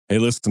Hey,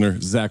 listener,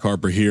 Zach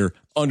Harper here.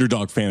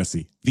 Underdog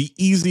Fantasy, the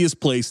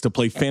easiest place to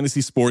play fantasy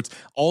sports.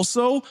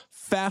 Also,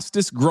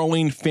 fastest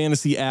growing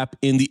fantasy app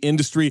in the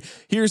industry.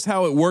 Here's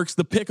how it works.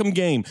 The Pick'em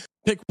game.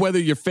 Pick whether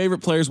your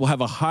favorite players will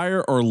have a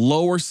higher or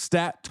lower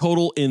stat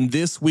total in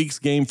this week's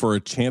game for a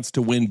chance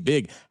to win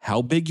big.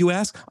 How big, you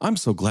ask? I'm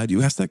so glad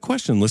you asked that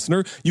question,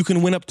 listener. You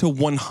can win up to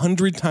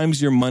 100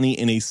 times your money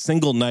in a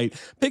single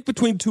night. Pick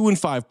between 2 and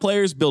 5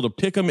 players, build a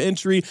Pick'em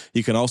entry.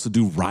 You can also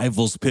do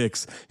rivals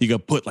picks. You can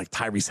put like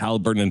Tyrese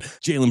Halliburton and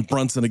Jalen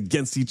Brunson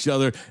against each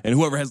other, and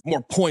whoever has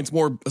more points,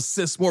 more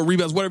assists, more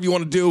rebounds, whatever you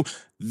want to do,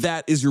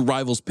 that is your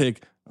rivals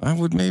pick. I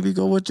would maybe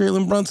go with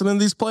Jalen Brunson in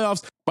these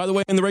playoffs. By the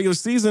way, in the regular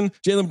season,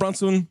 Jalen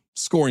Brunson,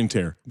 scoring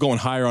tear, going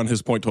higher on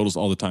his point totals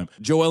all the time.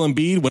 Joel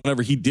Embiid,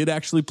 whenever he did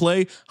actually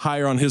play,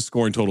 higher on his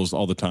scoring totals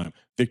all the time.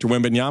 Victor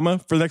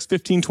Wembanyama, for the next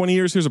 15, 20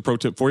 years, here's a pro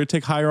tip for you.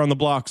 Take higher on the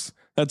blocks.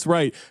 That's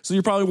right. So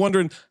you're probably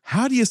wondering,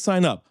 how do you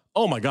sign up?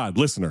 Oh my God,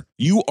 listener,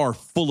 you are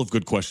full of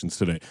good questions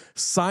today.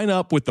 Sign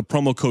up with the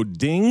promo code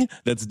DING,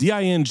 that's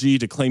D-I-N-G,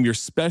 to claim your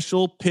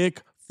special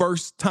pick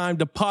first time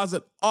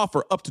deposit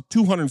offer up to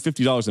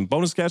 $250 in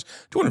bonus cash.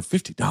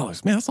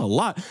 $250, man, that's a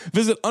lot.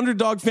 Visit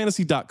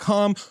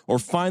underdogfantasy.com or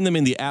find them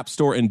in the App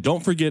Store. And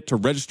don't forget to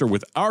register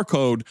with our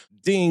code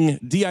DING,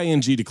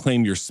 D-I-N-G, to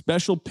claim your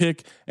special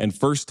pick and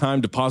first time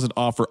deposit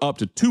offer up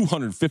to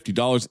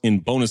 $250 in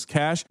bonus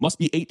cash. Must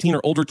be 18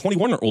 or older,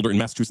 21 or older in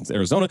Massachusetts,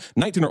 Arizona,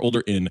 19 or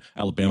older in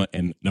Alabama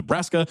and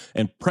Nebraska,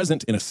 and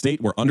present in a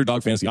state where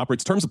Underdog Fantasy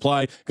operates. Terms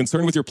apply.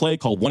 Concerned with your play,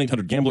 call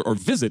 1-800-GAMBLER or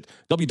visit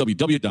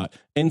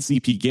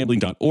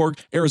www.ncpgambling.org.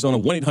 Arizona,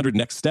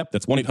 1-800-NEXT-STEP.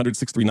 That's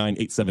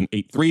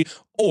 1-800-639-8783.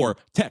 Or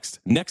text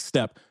NEXT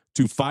STEP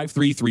to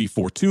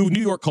 53342.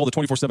 New York, call the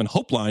 24/7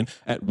 Hope line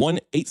at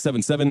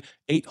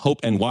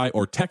 1-877-8-HOPE-NY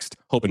or text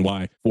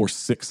HOPE-NY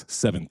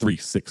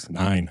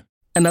 467-369.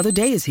 Another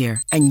day is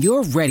here, and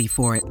you're ready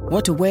for it.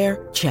 What to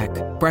wear? Check.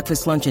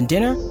 Breakfast, lunch, and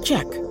dinner?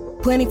 Check.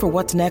 Planning for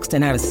what's next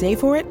and how to save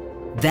for it?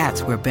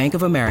 That's where Bank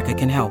of America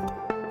can help.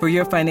 For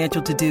your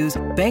financial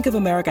to-dos, Bank of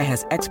America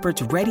has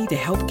experts ready to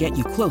help get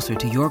you closer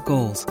to your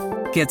goals.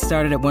 Get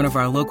started at one of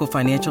our local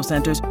financial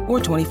centers or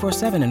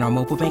 24/7 in our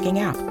mobile banking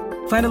app.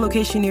 Find a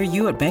location near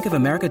you at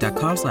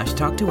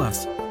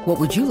bankofamerica.com/talktous. What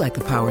would you like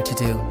the power to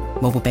do?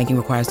 Mobile banking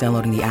requires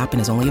downloading the app and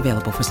is only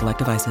available for select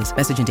devices.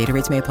 Message and data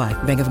rates may apply.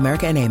 Bank of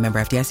America N.A., member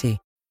FDIC.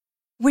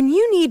 When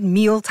you need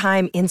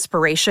mealtime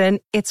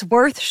inspiration, it's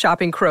worth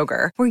shopping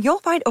Kroger, where you'll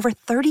find over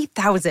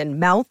 30,000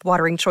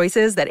 mouth-watering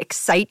choices that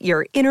excite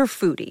your inner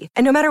foodie.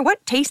 And no matter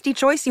what tasty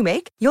choice you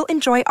make, you'll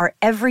enjoy our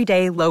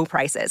everyday low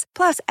prices,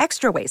 plus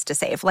extra ways to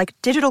save, like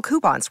digital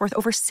coupons worth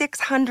over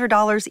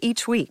 $600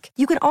 each week.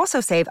 You can also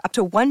save up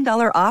to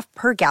 $1 off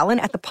per gallon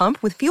at the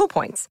pump with fuel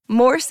points.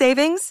 More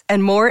savings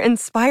and more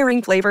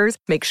inspiring flavors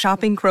make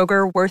shopping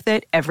Kroger worth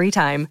it every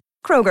time.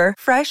 Kroger,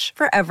 fresh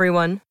for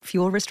everyone.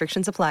 Fuel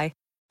restrictions apply.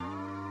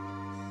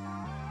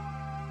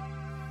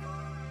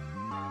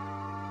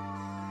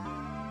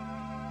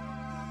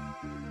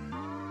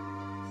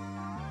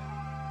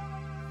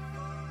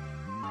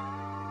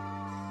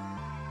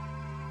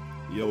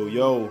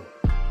 Yo,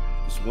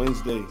 it's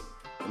Wednesday.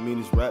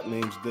 It's Rap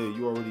Names Day.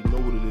 You already know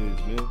what it is,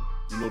 man.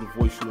 You know the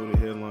voice, you know the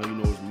headline, you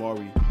know it's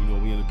Mari. You know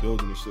we in the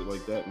building and shit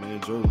like that,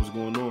 man. Jordan, what's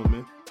going on,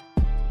 man?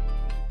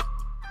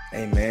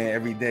 Hey, man,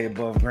 every day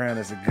above ground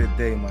is a good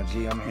day, my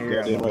G. I'm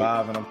here, I'm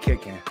alive, and I'm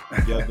kicking.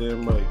 You got that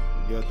right.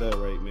 You got that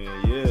right,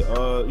 man. Yeah,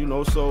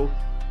 so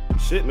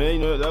shit,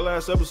 man. That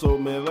last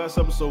episode was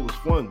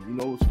fun.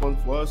 It was fun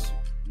for us.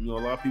 A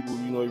lot of people,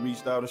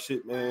 reached out and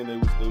shit, man. They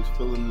was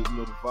feeling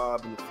the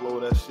vibe and the flow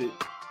of that shit.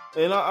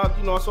 And I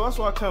so that's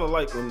why I kind of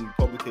like when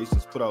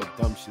publications put out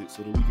dumb shit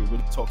so that we can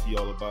really talk to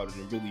y'all about it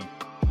and really,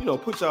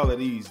 put y'all at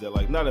ease that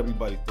like not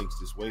everybody thinks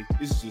this way.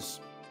 It's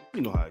just,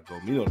 how it go.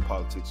 The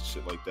politics and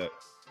shit like that.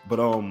 But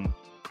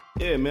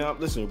yeah, man.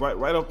 Listen,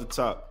 right off the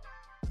top,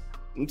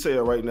 let me tell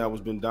you right now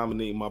what's been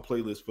dominating my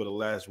playlist for the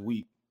last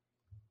week.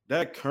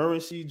 That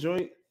Currency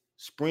joint,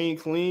 Spring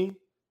Clean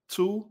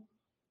 2.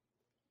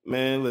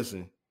 Man,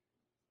 listen.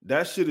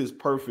 That shit is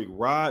perfect.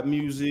 Ride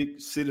music,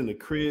 sit in the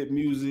crib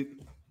music,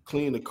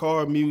 clean the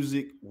car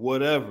music,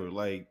 whatever.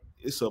 Like,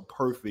 it's a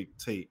perfect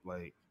tape.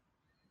 Like,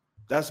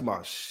 that's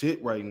my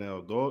shit right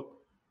now, dog.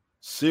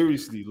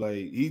 Seriously,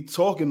 like, he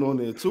talking on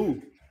there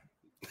too.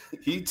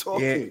 He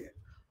talking. Yeah,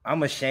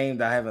 I'm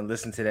ashamed I haven't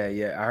listened to that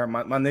yet. I heard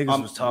my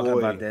niggas was talking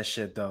about that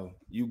shit, though.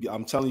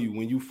 I'm telling you,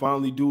 when you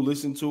finally do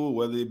listen to it,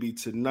 whether it be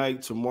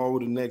tonight, tomorrow,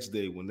 the next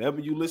day, whenever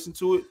you listen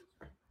to it,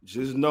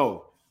 just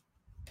know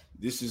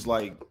this is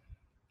like,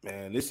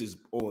 man, this is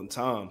on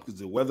time because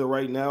the weather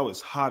right now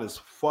is hot as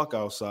fuck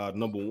outside,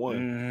 number one.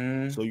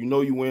 Mm-hmm. So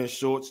you wearing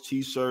shorts,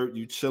 t-shirt,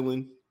 you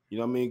chilling,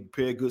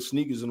 pair of good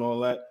sneakers and all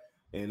that.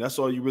 And that's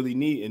all you really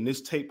need. And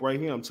this tape right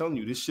here, I'm telling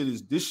you, this shit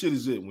is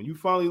it. When you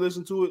finally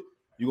listen to it,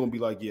 you're gonna be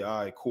like, yeah,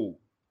 all right, cool.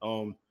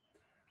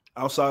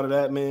 Outside of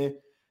that, man,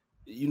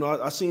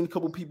 I seen a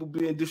couple people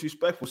being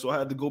disrespectful, so I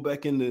had to go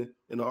back in the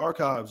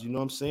archives, you know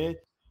what I'm saying?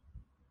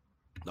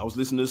 I was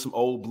listening to some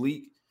old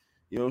Bleak.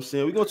 You know what I'm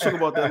saying? We're going to talk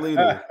about that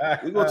later.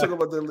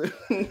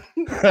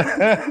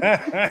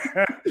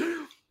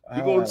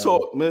 We gonna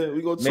talk, man.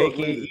 We gonna talk.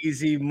 Making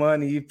easy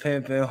money,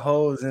 pimping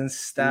hoes in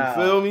style.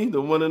 You feel me?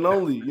 The one and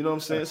only. You know what I'm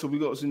saying? So we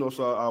go. You know,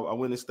 so I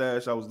went in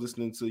Stash. I was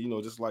listening to, you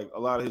know, just like a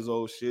lot of his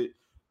old shit,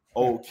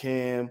 old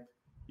Cam.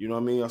 You know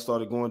what I mean? I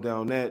started going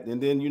down that,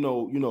 and then you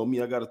know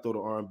me. I got to throw the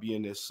R&B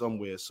in there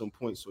somewhere at some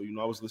point. So you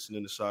know, I was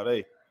listening to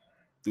Sade,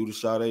 threw the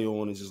Sade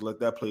on, and just let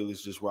that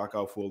playlist just rock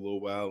out for a little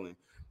while. And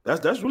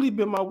that's really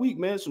been my week,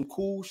 man. Some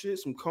cool shit,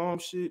 some calm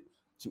shit,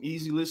 some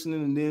easy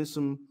listening, and then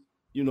some,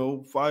 you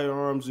know,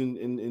 firearms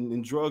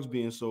and drugs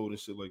being sold and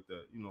shit like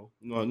that. You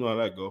know how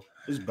that go.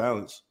 It's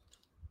balance.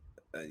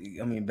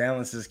 I mean,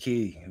 balance is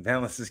key.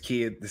 Balance is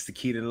key. It's the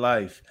key to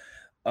life.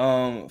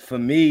 For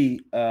me,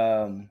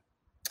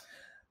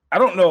 I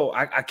don't know.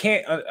 I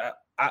can't.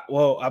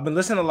 Well, I've been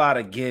listening to a lot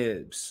of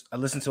Gibbs. I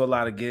listened to a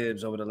lot of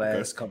Gibbs over the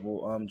last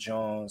couple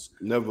Johns.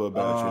 Never a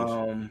bad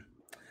choice.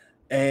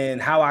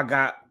 And how I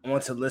got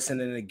onto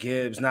listening to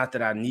Gibbs, not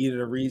that I needed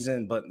a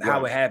reason, but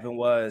how it happened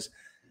was,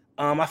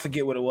 I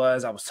forget what it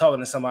was. I was talking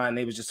to somebody and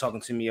they was just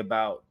talking to me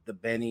about the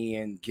Benny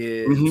and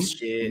Gibbs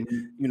shit,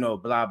 you know,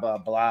 blah, blah,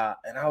 blah.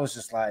 And I was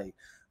just like,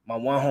 my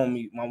one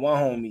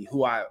homie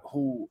who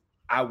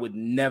I would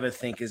never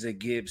think is a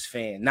Gibbs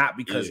fan, not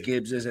because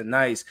Gibbs isn't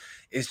nice.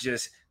 It's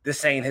just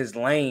this ain't his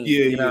lane.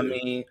 You know what I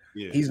mean?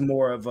 Yeah. He's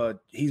more of a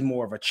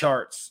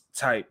charts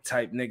type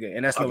nigga,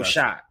 and that's no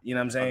shot. You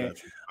know what I'm saying?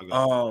 I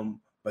got you.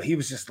 But he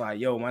was just like,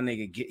 yo, my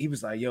nigga. He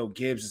was like, yo,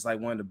 Gibbs is like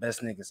one of the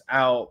best niggas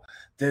out.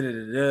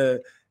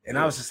 And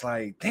I was just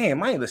like,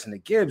 damn, I ain't listened to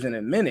Gibbs in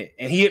a minute.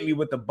 And he hit me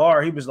with the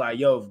bar. He was like,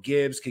 yo, if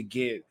Gibbs could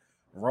get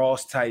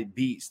Ross type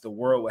beats, the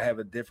world would have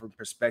a different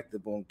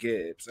perspective on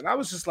Gibbs. And I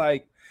was just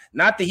like,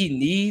 not that he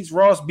needs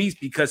Ross beats,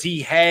 because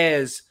he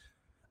has.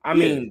 I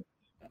mean,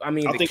 I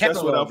think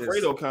that's what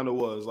Alfredo kind of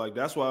was like.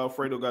 That's why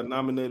Alfredo got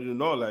nominated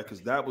and all that,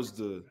 because that was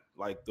the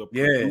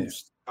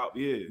produced out.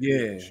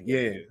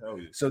 Yeah.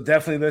 So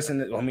definitely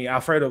listen. I mean,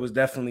 Alfredo was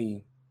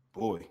definitely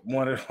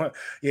one of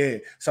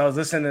So I was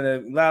listening to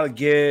a lot of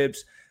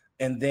Gibbs,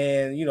 and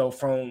then you know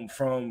from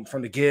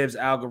the Gibbs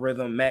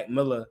algorithm, Mac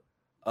Miller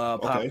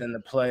popped into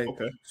play.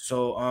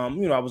 So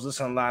you know, I was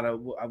listening to a lot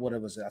of what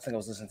it was. I think I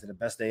was listening to the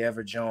Best Day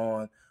Ever,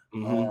 John.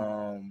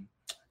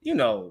 You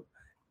know,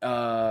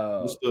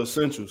 it's the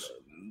essentials.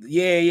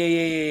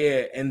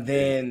 Yeah. And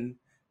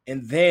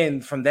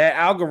then from that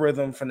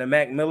algorithm, from the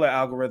Mac Miller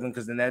algorithm,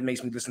 because then that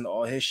makes me listen to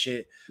all his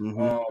shit.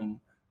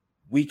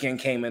 Weekend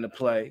came into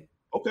play.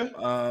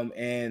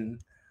 And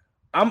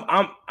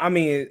I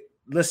mean,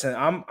 listen,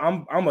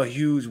 I'm a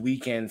huge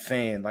Weekend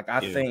fan. Like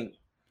I think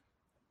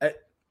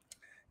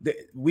the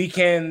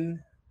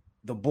Weekend,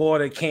 the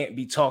border can't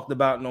be talked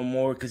about no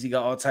more because he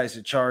got all types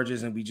of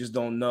charges and we just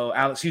don't know.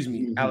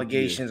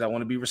 Allegations. I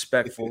want to be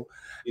respectful.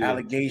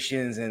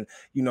 Allegations, and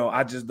you know,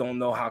 I just don't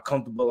know how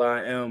comfortable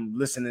I am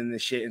listening to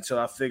shit until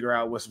I figure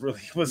out what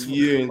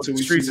the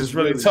streets is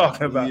really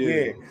talking about.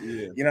 You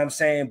know what I'm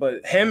saying?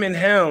 But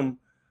him,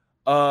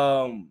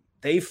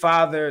 they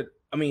fathered.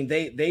 I mean,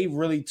 they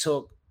really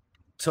took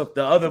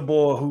the other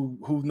boy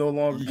who no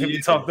longer can be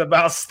talked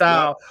about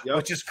style,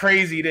 which is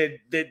crazy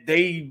that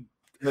they.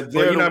 But,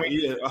 you know what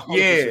I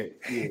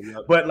mean?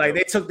 But like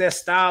they took that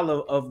style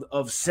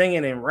of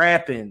singing and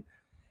rapping,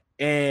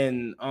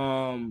 and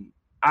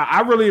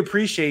I really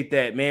appreciate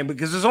that, man,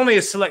 because there's only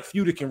a select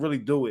few that can really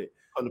do it.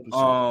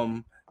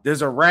 100%.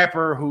 There's a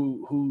rapper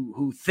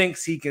who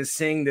thinks he can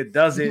sing that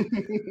does it,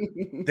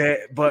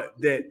 but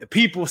the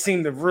people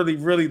seem to really,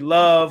 really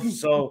love.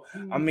 So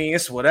I mean,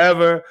 it's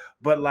whatever.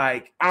 But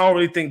like, I don't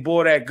really think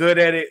Boy that good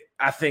at it.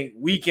 I think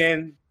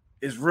Weekend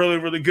is really,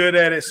 really good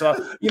at it. So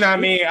you know what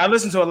I mean? I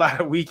listen to a lot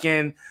of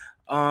Weekend.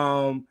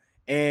 And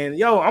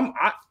yo,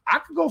 I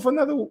could go for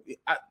another.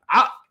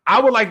 I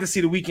would like to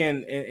see the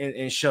Weekend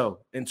in show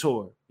and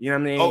tour. You know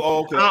what I mean?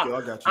 Okay.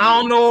 I got you. I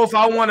don't know if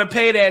I want to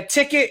pay that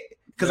ticket,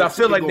 because I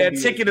feel like that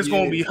ticket is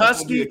going to be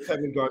husky. Be a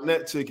Kevin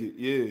Garnett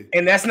ticket,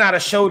 and that's not a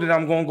show that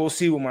I'm going to go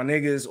see with my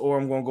niggas, or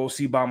I'm going to go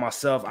see by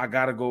myself. I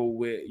got to go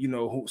with, you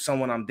know,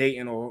 someone I'm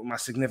dating or my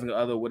significant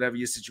other, whatever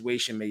your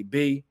situation may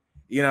be.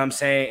 You know what I'm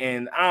saying?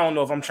 And I don't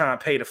know if I'm trying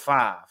to pay the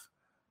 $5.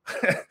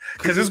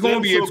 Because it's going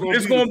to be a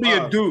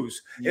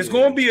deuce. It's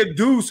going to be a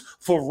deuce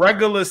for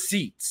regular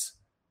seats.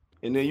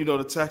 And then you know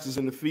the taxes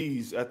and the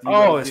fees at the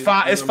it's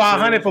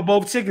 $500 for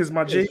both tickets,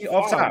 my G.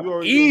 Off top,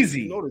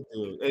 easy.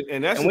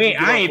 And that's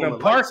I ain't even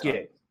parked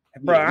yet,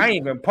 bro. I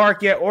ain't even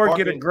parked yet, or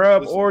get a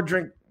grub or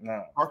drink.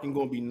 No, parking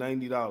gonna be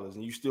 $90,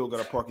 and you still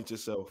gotta park it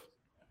yourself.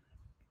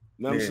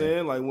 You know what I'm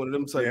saying? Like one of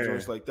them type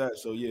joints like that.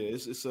 So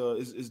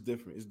it's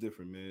different. It's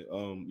different,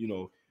 man. You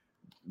know,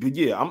 but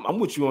yeah, I'm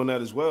with you on that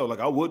as well.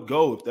 Like I would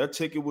go if that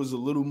ticket was a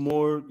little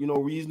more, you know,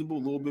 reasonable, a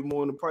little bit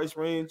more in the price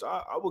range.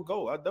 I would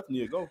go. I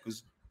definitely would go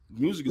because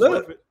music is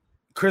worth it.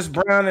 Chris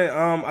Brown and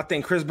I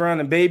think Chris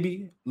Brown and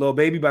Lil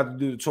Baby about to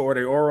do the tour.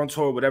 They are on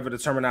tour, whatever the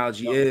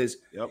terminology is.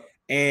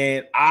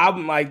 And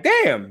I'm like,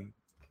 damn,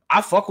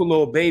 I fuck with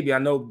Lil Baby. I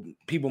know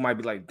people might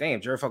be like, damn,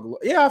 Jerry fuck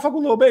with I fuck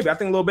with Lil Baby. I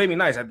think Lil Baby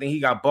nice. I think he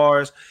got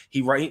bars.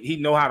 He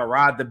know how to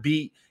ride the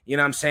beat. You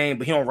know what I'm saying?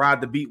 But he don't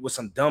ride the beat with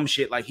some dumb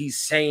shit. Like he's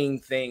saying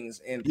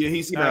things and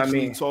he's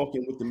actually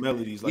talking with the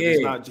melodies.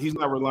 Like he's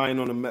not relying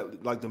on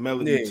the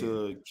melody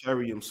to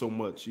carry him so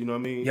much. You know what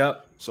I mean?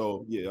 Yep.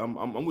 So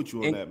I'm with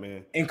you on that,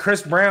 man. And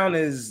Chris Brown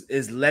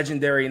is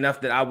legendary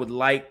enough that I would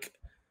like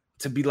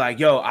to be like,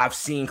 yo, I've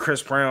seen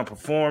Chris Brown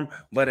perform,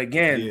 but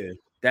again,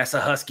 that's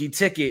a Husky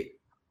ticket.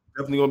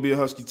 Definitely gonna be a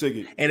Husky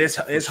ticket, and it's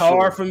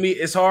hard for me.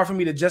 It's hard for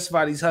me to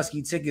justify these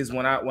Husky tickets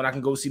when I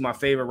can go see my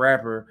favorite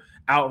rapper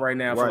out right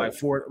now for like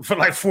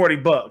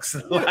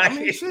 $40. Yeah, I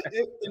mean,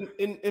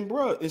 shit, and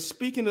bro, and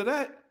speaking of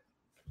that,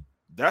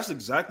 that's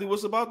exactly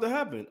what's about to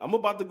happen. I'm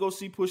about to go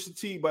see Pusha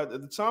T, but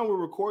at the time we're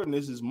recording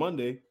this is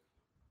Monday.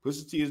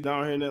 Pusha T is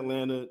down here in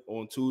Atlanta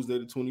on Tuesday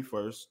the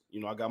 21st. You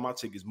know, I got my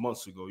tickets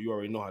months ago. You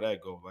already know how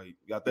that goes. Like,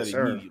 got that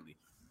immediately.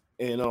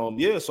 And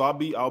so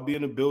I'll be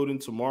in the building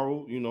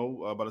tomorrow. You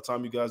know, by the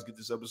time you guys get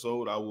this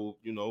episode,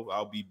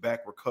 I'll be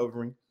back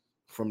recovering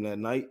from that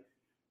night,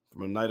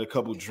 from a night, a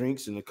couple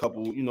drinks and a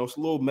couple,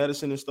 some little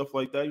medicine and stuff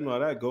like that. You know how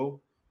that go.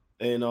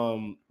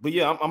 And but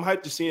yeah, I'm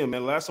hyped to see him,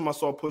 man. Last time I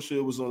saw Pusha,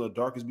 it was on the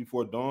Darkest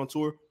Before Dawn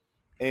tour,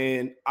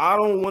 and I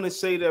don't want to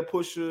say that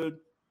Pusha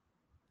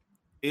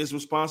is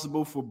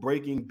responsible for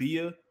breaking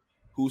Bia,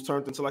 who's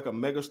turned into like a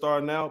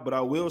megastar now. But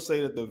I will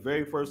say that the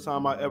very first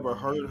time I ever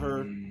heard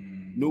her,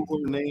 knew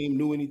her name,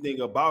 knew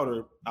anything about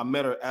her, I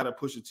met her at a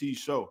Pusha T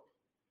show.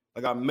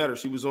 Like I met her.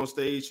 She was on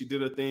stage, she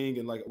did her thing,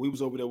 and like we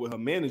was over there with her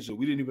manager.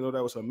 We didn't even know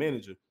that was her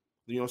manager.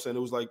 You know what I'm saying? It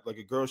was like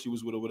a girl she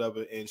was with or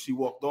whatever, and she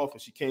walked off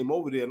and she came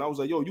over there, and I was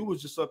like, yo, you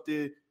was just up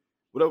there,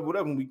 whatever.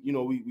 And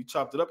we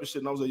chopped it up and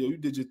shit, and I was like, yo, you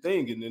did your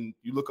thing. And then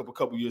you look up a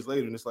couple years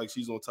later, and it's like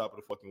she's on top of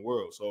the fucking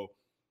world. So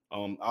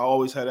I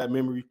always had that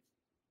memory.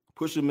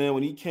 Pusha, man,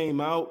 when he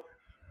came out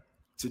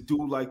to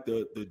do like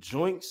the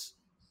joints,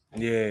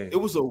 it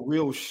was a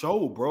real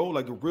show, bro.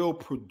 Like a real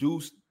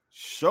produced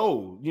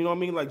show. You know what I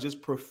mean? Like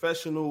just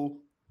professional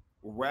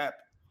rap,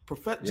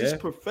 just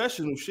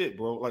professional shit,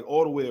 bro. Like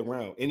all the way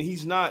around. And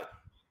he's not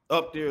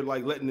up there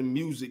like letting the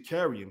music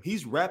carry him.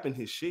 He's rapping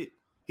his shit.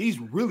 He's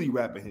really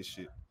rapping his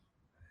shit.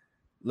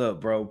 Look,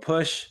 bro,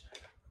 Push.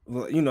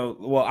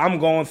 I'm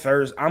going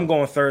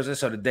Thursday.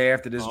 So the day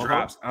after this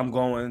drops, I'm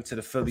going to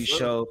the Philly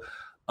show.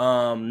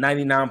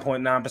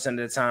 99.9% of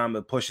the time,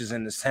 it pushes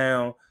in this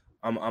town.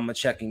 I'm gonna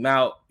check him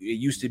out. It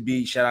used to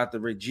be, shout out to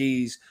Rick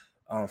G's,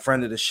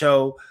 friend of the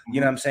show. You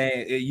know what I'm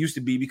saying? It used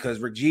to be because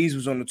Rick G's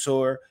was on the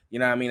tour. You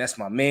know what I mean? That's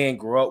my man.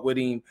 Grew up with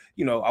him.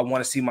 You know, I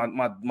want to see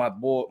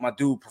my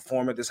dude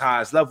perform at this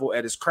highest level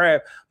at his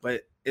craft.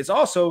 But it's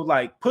also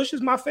like Push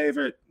is my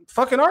favorite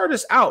fucking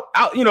artist out.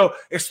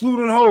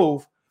 Excluding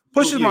Hove.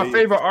 Push is my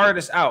favorite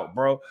artist out,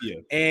 bro. Yeah.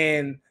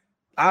 And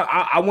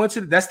I went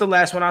to that's the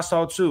last one I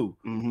saw too.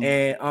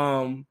 And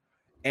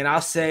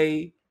I'll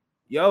say,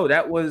 yo,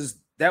 that was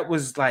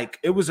like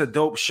it was a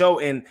dope show.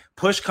 And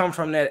Push come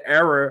from that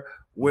era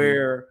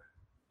where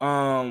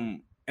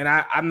and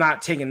I'm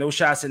not taking no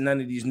shots at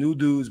none of these new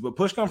dudes, but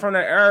Push come from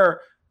that era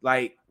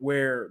like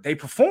where they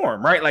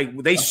perform, right? Like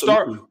we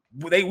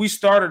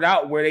started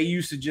out where they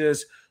used to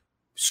just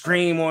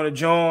scream on a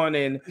joint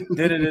and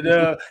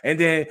and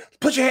then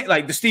put your hand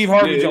like the Steve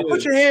Harvey joint.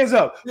 Put your hands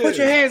up, put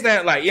your hands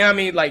down. Like, you know what I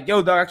mean? Like,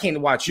 yo, dog, I can't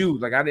watch you.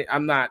 Like,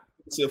 I'm not.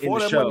 For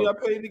that money I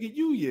paid to get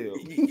you, yeah.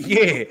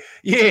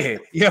 You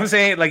know what I'm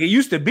saying? Like, it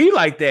used to be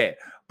like that,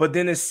 but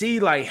then to see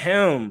like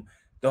him,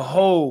 the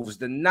Hoves,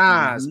 the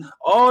Nas,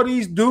 all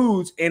these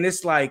dudes, and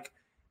it's like,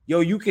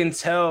 yo, you can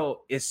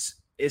tell it's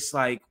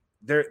like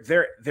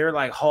they're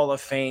like Hall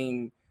of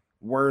Fame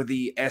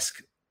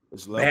worthy-esque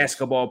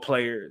basketball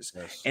players.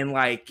 Yes. And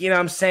like, you know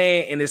what I'm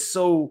saying? And it's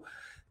so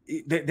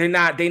they're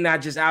not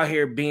just out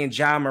here being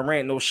Ja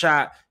Morant, no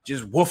shot,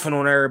 just woofing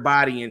on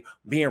everybody and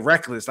being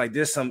reckless. Like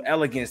there's some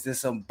elegance,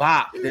 there's some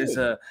bop, there's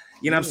a,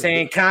 you know what I'm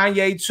saying?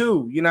 Kanye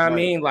too, you know what I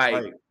mean?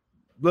 Like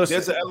listen,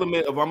 there's an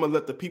element of I'm gonna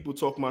let the people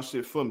talk my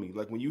shit for me.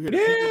 Like when you hear the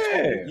people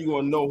talk, you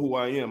gonna know who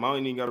I am. I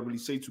ain't even gotta really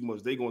say too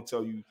much. They gonna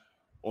tell you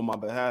on my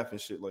behalf and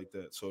shit like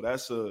that. So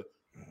that's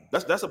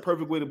a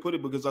perfect way to put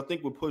it, because I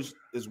think with Push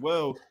as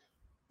well,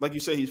 like you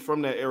said, he's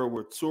from that era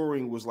where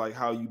touring was like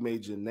how you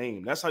made your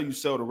name. That's how you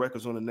sell the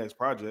records on the next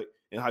project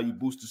and how you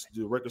boost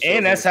the record.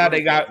 And that's how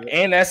they got,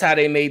 and that's how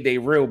they made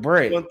their real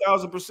bread.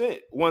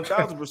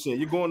 1,000%.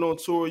 You're going on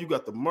tour. You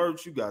got the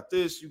merch. You got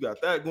this. You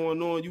got that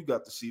going on. You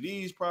got the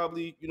CDs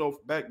probably.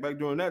 Back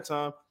during that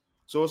time.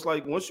 So it's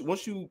like once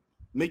you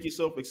make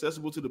yourself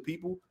accessible to the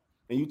people,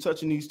 and you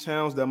touching these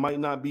towns that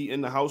might not be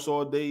in the house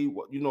all day,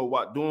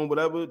 doing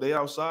whatever, they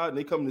outside and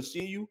they come to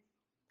see you.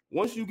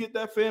 Once you get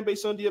that fan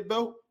base under your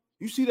belt,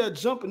 you see that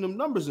jump in them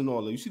numbers and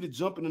all that. You see the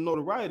jump in the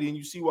notoriety, and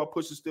you see why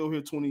Push is still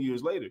here 20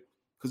 years later,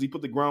 because he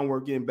put the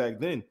groundwork in back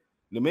then.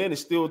 The man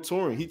is still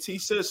touring. He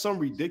said some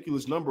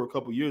ridiculous number a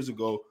couple years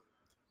ago,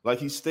 like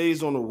he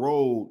stays on the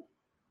road.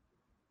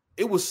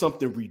 It was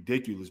something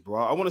ridiculous,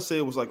 bro. I want to say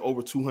it was like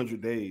over 200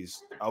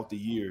 days out the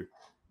year.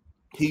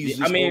 He's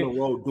just on the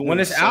road doing when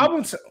this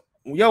album.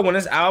 yo, when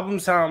it's album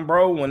time,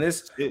 bro, when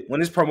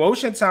it's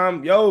promotion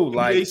time, yo,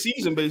 like NBA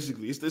season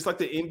basically. It's like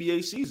the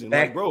NBA season,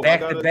 back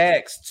to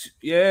backs.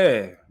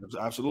 Yeah,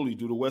 absolutely.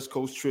 Do the West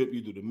Coast trip,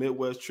 you do the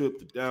Midwest trip,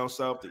 the down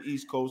south, the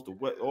East Coast, the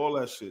West, all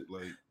that shit.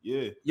 Like,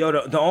 yeah. Yo,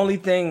 the only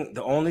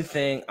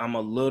thing I'm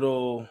a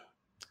little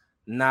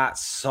not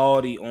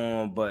salty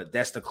on, but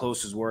that's the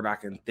closest word I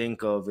can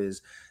think of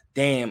is,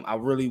 damn, I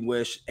really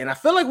wish, and I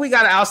feel like we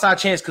got an outside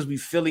chance because we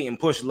Philly and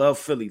Push love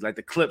Philly, like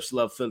the Clips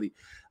love Philly.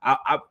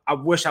 I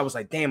wish I was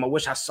like, damn, I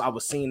wish I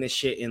was seeing this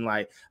shit in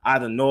like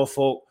either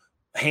Norfolk,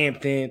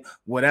 Hampton,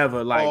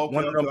 whatever, like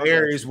one of them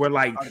areas where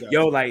like,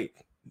 yo, like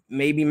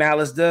maybe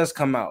Malice does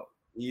come out.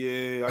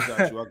 Yeah, I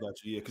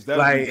got you. Yeah, because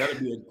that'd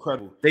be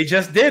incredible. They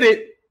just did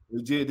it.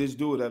 We did just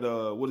do it at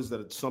what is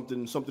that?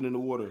 Something in the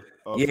water.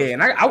 Yeah,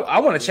 and I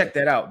want to check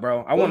that out,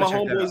 bro. I want to check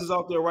that out. My homeboys is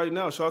out there right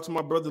now. Shout out to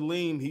my brother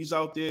Lean. He's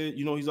out there.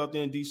 You know, he's out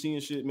there in DC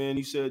and shit, man.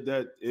 He said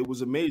that it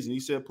was amazing.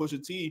 He said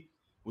Pusha T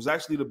was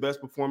actually the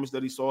best performance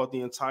that he saw at the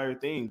entire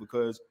thing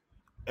because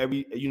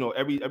every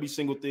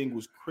single thing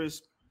was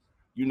crisp.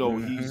 You know,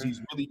 he's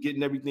really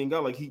getting everything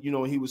out. Like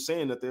he was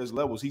saying that there's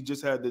levels. He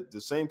just had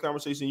the same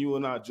conversation you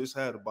and I just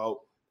had about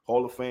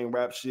Hall of Fame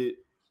rap shit.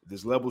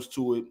 There's levels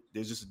to it.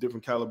 There's just a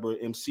different caliber of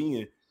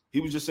MCing.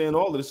 He was just saying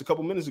all of this a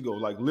couple minutes ago,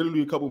 like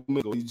literally a couple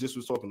minutes ago. He just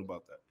was talking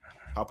about that.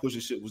 How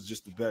Pusha shit was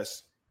just the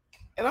best.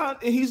 And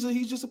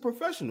he's just a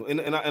professional.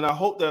 And I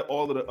hope that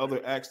all of the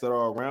other acts that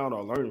are around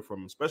are learning from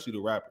him, especially the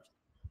rappers.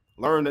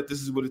 Learn that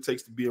this is what it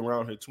takes to be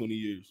around here 20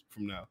 years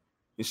from now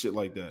and shit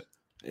like that.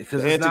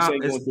 Because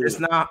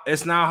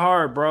it's not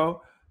hard,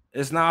 bro.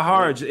 It's not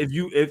hard. Yeah.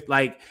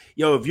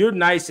 If you're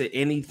nice at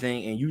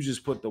anything and you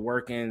just put the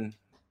work in,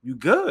 you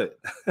good.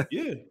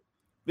 Yeah,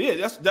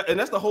 that's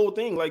the whole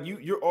thing. Like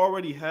you're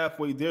already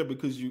halfway there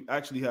because you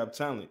actually have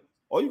talent.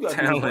 All you got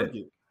to do is work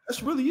it.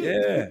 That's really it.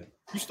 Yeah. Dude.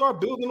 You start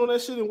building on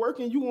that shit and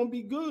working, you're gonna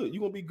be good. You're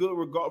gonna be good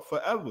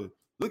forever.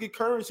 Look at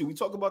Currency. We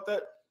talk about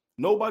that.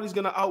 Nobody's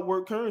gonna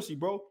outwork Currency,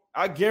 bro.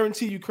 I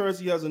guarantee you,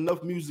 Currency has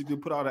enough music to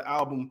put out an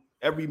album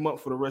every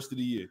month for the rest of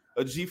the year.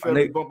 A G for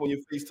every bump on your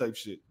face type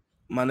shit.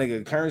 My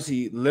nigga,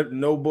 Currency,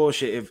 no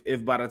bullshit.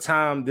 If by the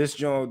time this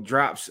joint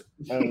drops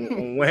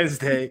on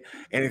Wednesday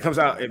and it comes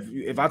out,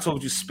 if I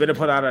told you Spitter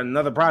put out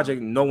another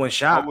project, no one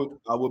shot.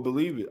 I would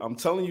believe it. I'm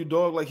telling you,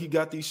 dog, like he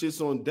got these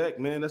shits on deck,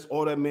 man. That's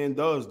all that man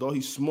does, dog.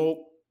 He smoke,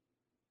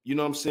 you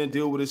know what I'm saying,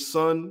 deal with his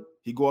son.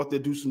 He go out there,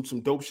 do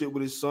some dope shit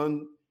with his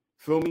son.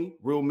 Feel me?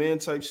 Real man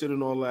type shit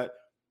and all that.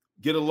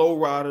 Get a low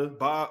rider,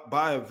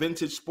 buy a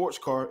vintage sports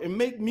car, and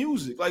make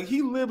music. Like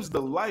he lives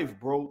the life,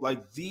 bro.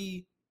 Like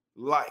the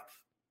life.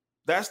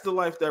 That's the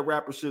life that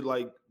rappers should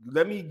like.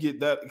 Let me get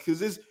that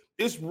because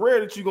it's rare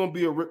that you're gonna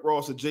be a Rick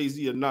Ross, a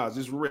Jay-Z, or Nas.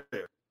 It's rare.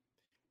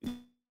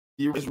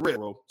 It's rare,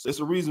 bro. So it's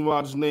a reason why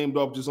I just named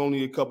off just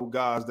only a couple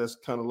guys that's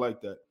kind of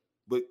like that.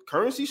 But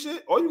Currency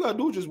shit, all you gotta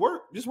do is just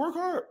work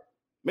hard.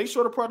 Make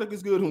sure the product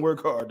is good and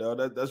work hard,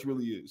 dog. That's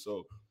really it.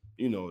 So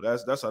you know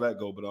that's how that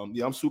go. But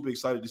yeah, I'm super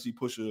excited to see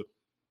Pusha,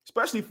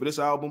 especially for this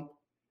album,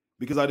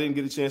 because I didn't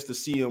get a chance to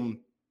see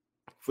him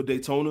for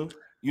Daytona.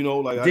 You know,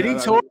 like did he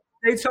tour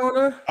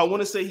Daytona? I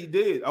want to say he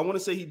did.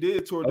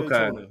 Tour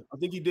Daytona. I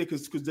think he did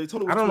because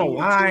Daytona. I don't know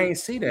why I ain't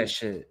see that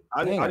shit.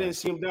 I didn't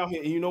see him down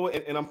here. And you know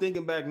what? And I'm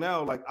thinking back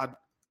now, like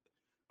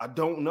I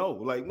don't know.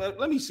 Like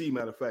let me see.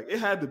 Matter of fact, it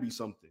had to be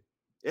something.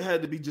 It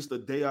had to be just a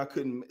day I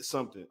couldn't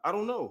something. I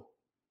don't know.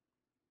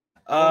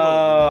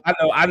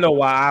 I know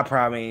why I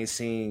probably ain't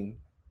seen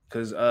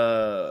because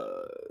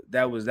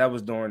that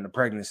was during the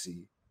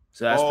pregnancy.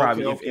 So that's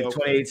probably if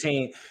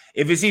 2018,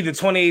 if it's either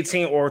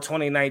 2018 or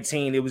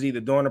 2019, it was either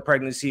during the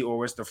pregnancy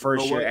or it's the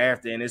first year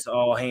after, and it's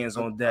all hands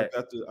on deck.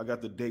 I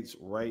got the dates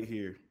right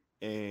here,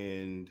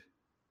 and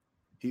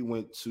he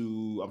went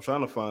to. I'm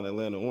trying to find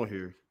Atlanta on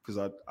here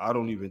because I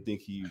don't even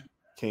think he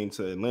came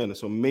to Atlanta,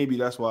 so maybe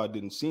that's why I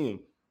didn't see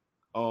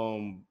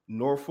him.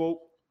 Norfolk.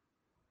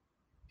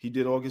 He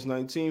did August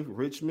 19th.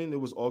 Richmond, it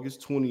was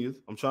August 20th.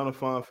 I'm trying to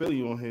find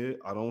Philly on here.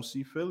 I don't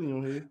see Philly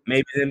on here.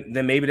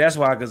 Maybe that's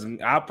why, because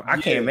I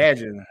can't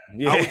imagine.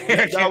 Yeah.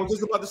 I was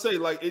just about to say,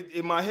 like,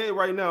 in my head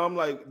right now, I'm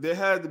like, there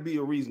had to be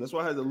a reason. That's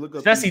why I had to look up.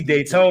 Especially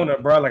Daytona,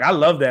 bro. Like, I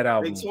love that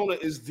album. Daytona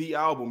is the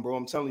album, bro.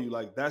 I'm telling you,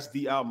 like, that's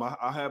the album.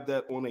 I have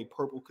that on a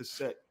purple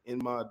cassette in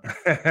my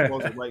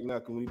closet right now.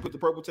 Can we put the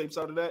purple tapes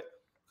out of that?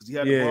 Because he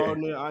had the bar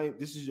in there.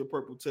 This is your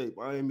purple tape.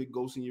 I ain't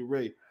ghosting your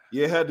Ray.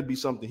 Yeah, it had to be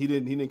something. He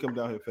didn't come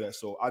down here for that.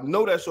 So I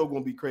know that show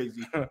gonna be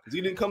crazy because he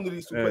didn't come to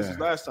these two places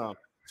last time.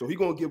 So he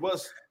gonna give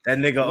us that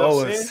nigga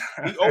owe us.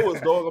 He owe us,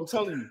 dog. I'm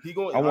telling you. He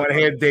going. I want to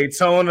hear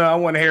Daytona. I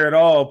want to hear it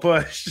all.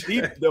 Push.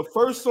 The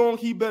first song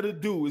he better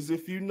do is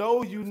 "If You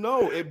Know, You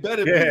Know." It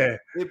better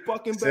be. It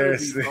fucking better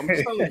be. I'm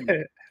telling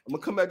you. I'm gonna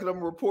come back and I'm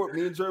gonna report.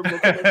 Me and Jeremy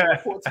gonna come back and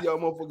report to y'all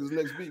motherfuckers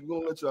next week. We're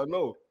gonna let y'all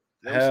know.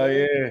 You know Hell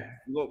yeah.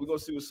 We're gonna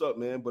see what's up,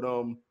 man. But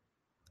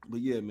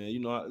yeah, man. You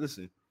know,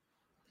 listen.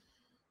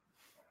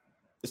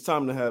 It's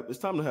time to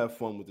have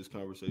fun with this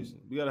conversation.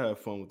 We gotta have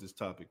fun with this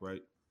topic,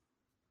 right?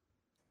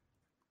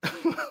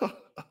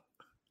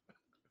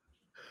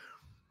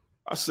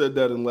 I said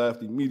that and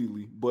laughed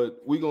immediately, but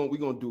we're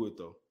gonna do it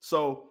though.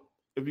 So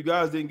if you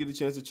guys didn't get a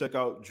chance to check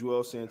out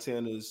Juelz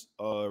Santana's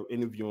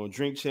interview on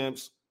Drink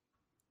Champs,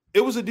 it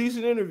was a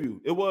decent interview.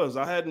 It was.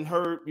 I hadn't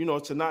heard,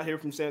 to not hear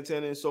from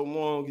Santana in so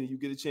long, and you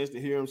get a chance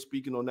to hear him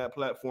speaking on that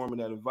platform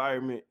and that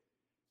environment.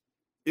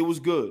 It was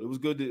good. It was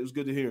good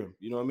to hear him.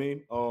 You know what I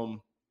mean?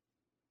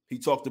 He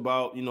talked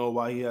about,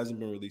 why he hasn't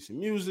been releasing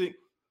music.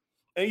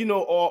 And,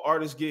 all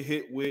artists get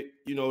hit with,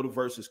 the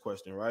versus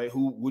question, right?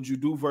 Who would you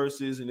do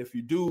versus? And if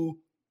you do,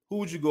 who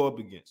would you go up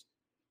against?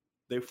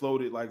 They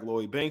floated like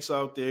Lloyd Banks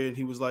out there, and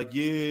he was like,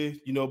 yeah,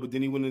 but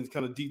then he went into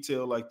kind of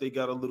detail, like they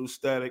got a little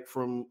static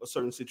from a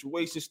certain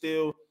situation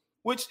still,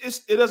 which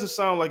it doesn't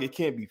sound like it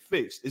can't be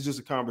fixed. It's just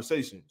a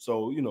conversation.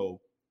 So,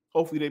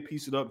 hopefully they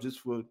piece it up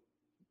just for,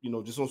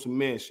 just on some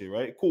man shit,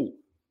 right? Cool.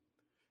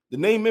 The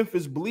name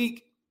Memphis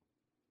Bleek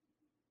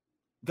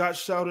got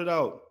shouted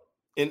out,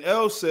 and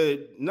L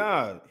said,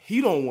 nah, he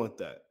don't want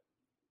that.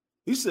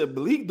 He said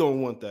Bleek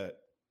don't want that.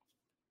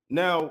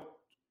 Now,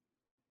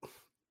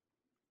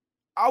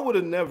 I would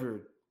have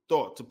never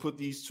thought to put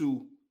these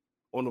two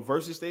on the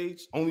versus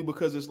stage, only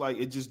because it's like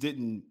it just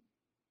didn't,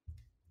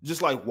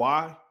 just like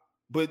why.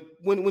 But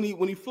when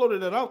he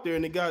floated that out there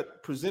and it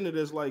got presented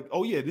as like,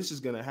 oh yeah, this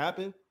is gonna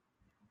happen,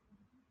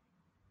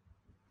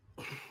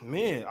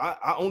 man,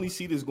 I only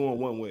see this going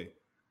one way.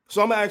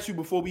 So I'm gonna ask you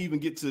before we even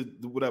get to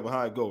whatever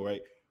how it go,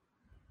 right?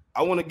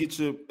 I want to get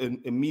your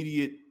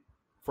immediate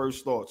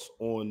first thoughts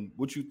on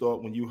what you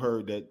thought when you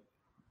heard that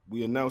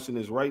we announcing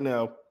this right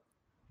now.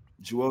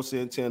 Juelz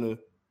Santana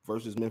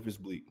versus Memphis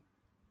Bleek.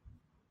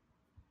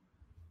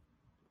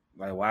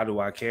 Like, why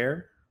do I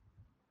care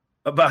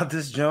about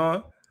this,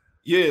 John?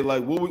 Yeah,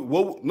 like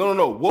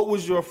no. What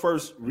was your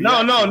first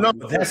reaction? No.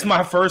 That's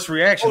my first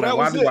reaction. Like,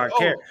 why do I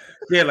care?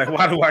 Yeah, like,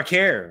 why do I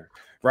care?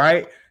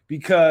 Right?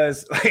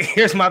 Because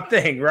here's my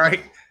thing,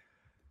 right?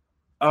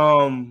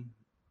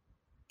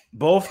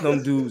 Both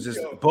them dudes is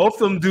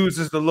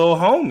the little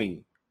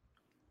homie.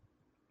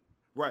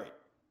 Right.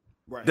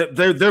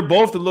 They're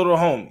both the little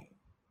homie.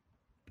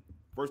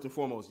 First and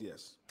foremost,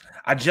 yes.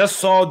 I just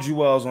saw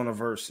Juelz on the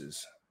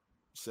verses.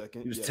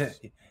 Second,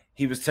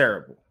 he was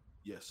terrible.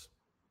 Yes,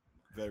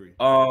 very.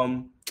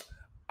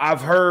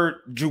 I've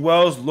heard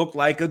Juelz look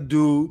like a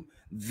dude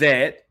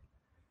that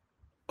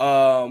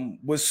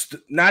was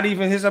not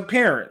even his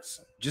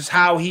appearance, just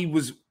how he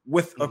was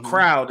with a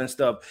crowd and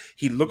stuff.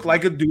 He looked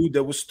like a dude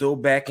that was still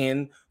back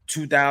in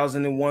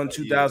 2001,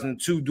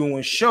 2002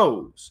 doing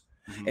shows.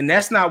 And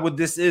that's not what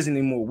this is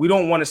anymore. We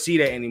don't want to see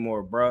that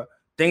anymore, bro.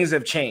 Things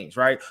have changed,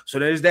 right? So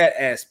there's that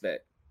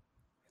aspect.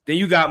 Then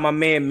you got my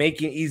man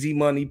making easy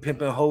money,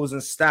 pimping hoes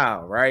in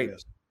style, right?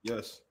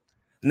 Yes.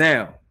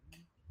 Now,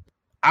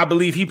 I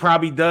believe he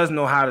probably does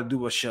know how to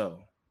do a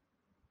show.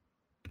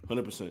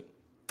 100%.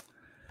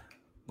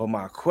 But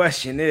my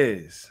question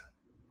is,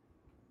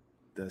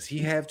 does he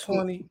have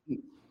 20?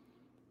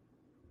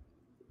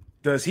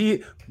 Does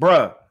he,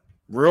 bruh,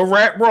 real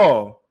rap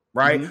raw,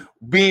 right?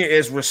 Being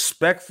as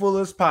respectful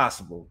as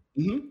possible.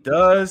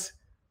 Does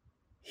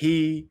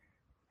he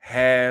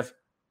have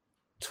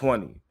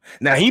 20?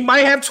 Now, he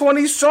might have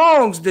 20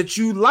 songs that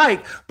you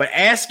like, but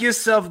ask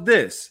yourself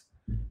this.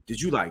 Did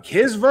you like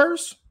his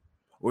verse?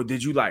 Or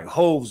did you like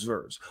Hov's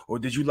verse? Or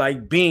did you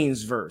like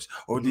Bean's verse?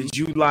 Or did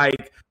you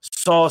like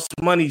Sauce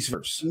Money's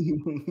verse?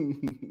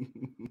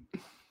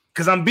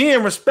 Because I'm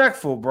being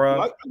respectful,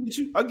 bro.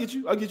 I get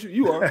you.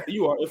 You are.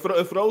 And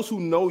for those who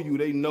know you,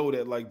 they know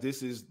that like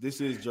this is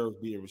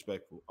Jerv being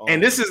respectful.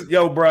 And this is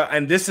bro.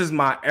 And this is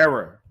my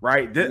era,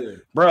 right?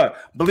 Bro,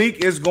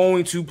 Bleek is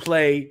going to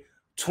play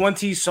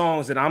 20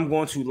 songs that I'm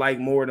going to like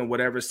more than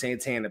whatever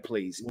Santana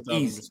plays.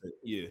 Easy.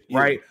 Yeah.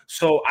 Right.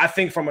 So I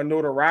think from a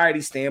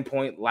notoriety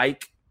standpoint,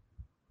 like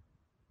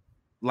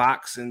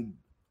Locks and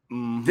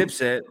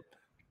Dipset,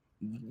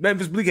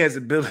 Memphis Bleek has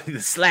the ability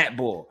to slap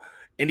ball,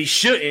 and he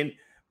shouldn't.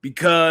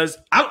 Because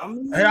I'll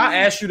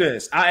ask you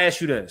this.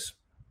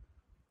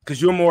 Because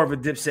you're more of a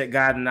Dipset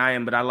guy than I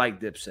am, but I like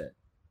Dipset.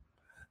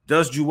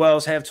 Does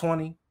Juelz have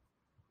 20?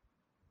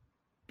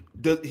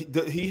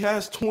 He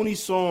has 20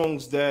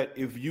 songs that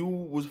if you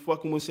was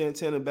fucking with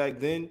Santana back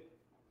then,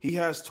 he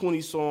has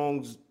 20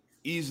 songs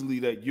easily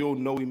that you'll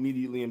know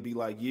immediately and be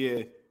like,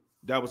 yeah,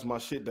 that was my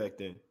shit back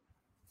then.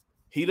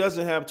 He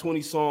doesn't have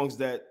 20 songs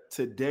that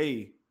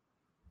today,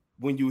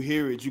 when you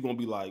hear it, you're gonna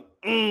be like,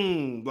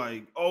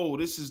 oh,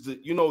 this is the,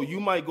 you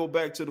might go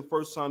back to the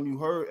first time you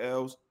heard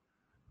L's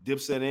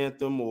Dipset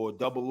Anthem or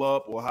Double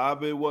Up or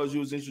however it was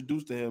you was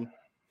introduced to him,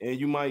 and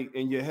you might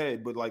in your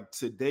head, but like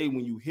today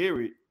when you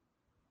hear it,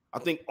 I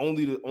think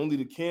only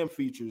the Cam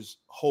features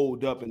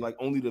hold up, and like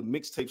only the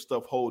mixtape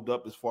stuff hold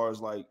up as far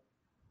as like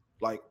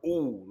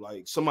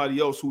somebody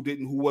else who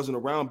wasn't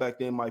around back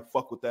then might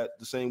fuck with that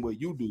the same way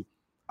you do.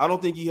 I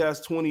don't think he has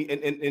 20,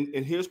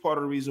 and here's part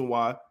of the reason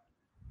why.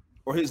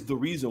 Or here's the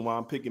reason why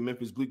I'm picking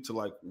Memphis Bleek to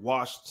like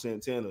wash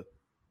Santana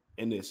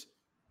in this.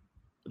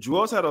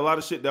 Juelz had a lot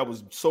of shit that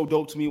was so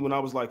dope to me when I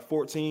was like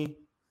 14,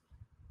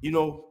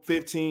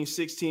 15,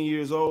 16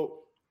 years old.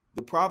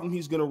 The problem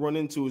he's going to run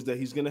into is that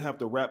he's going to have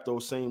to rap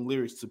those same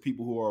lyrics to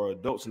people who are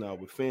adults now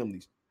with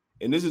families.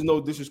 And this is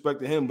no disrespect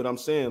to him, but I'm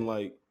saying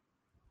like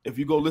if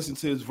you go listen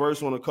to his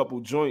verse on a couple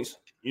joints,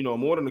 you know,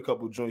 more than a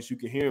couple joints, you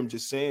can hear him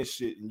just saying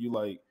shit, and you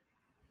like,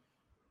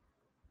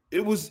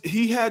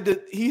 he had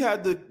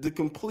the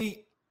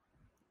complete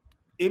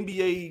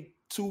NBA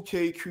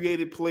 2K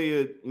created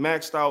player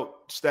maxed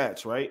out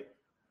stats, right?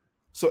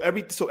 So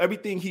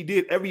everything he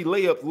did, every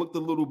layup looked a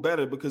little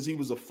better because he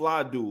was a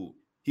fly dude.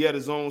 He had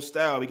his own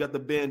style. He got the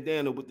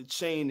bandana with the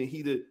chain, and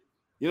you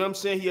know what I'm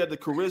saying? He had the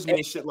charisma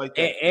and shit like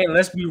that. And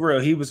let's be real,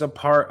 he was a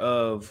part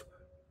of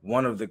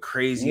one of the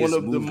craziest,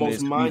 one of the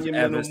most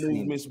monumental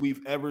movements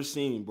we've ever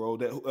seen, bro.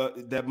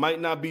 That might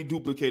not be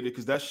duplicated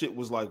because that shit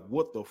was like,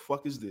 what the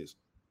fuck is this?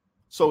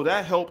 So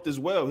that helped as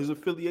well. His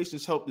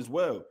affiliations helped as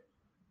well.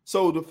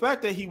 So the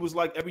fact that he was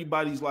like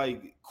everybody's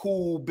like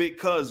cool big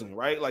cousin,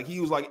 right? Like he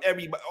was like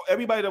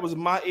everybody that was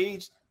my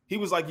age, he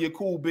was like your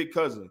cool big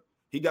cousin.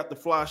 He got the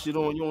fly shit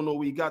on. You don't know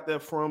where he got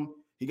that from.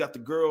 He got the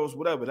girls,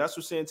 whatever. That's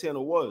what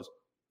Santana was.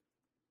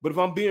 But if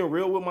I'm being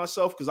real with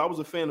myself, because I was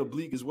a fan of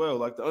Bleak as well,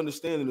 like The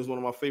Understanding is one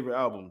of my favorite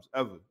albums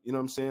ever. You know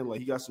what I'm saying? Like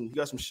he got some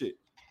shit.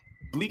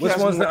 Bleak. Which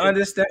one's The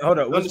Understanding? Hold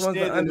up. Which one's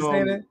The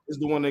Understanding? Is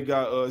the one that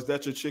got Is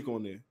That Your Chick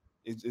on there?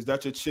 Is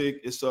That Your Chick?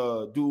 It's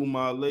Do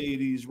My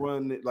Ladies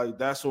Run It, like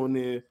that's on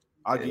there.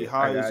 I Get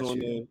High is on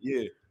there.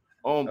 Yeah.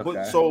 Okay.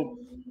 But so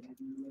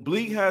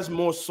Bleak has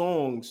more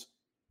songs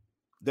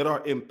that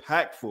are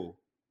impactful.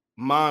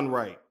 Mind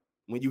Right.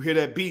 When you hear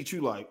that beat,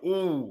 you like,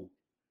 ooh,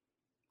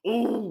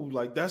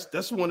 like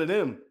that's one of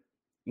them.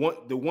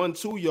 The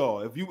 1-2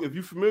 y'all. If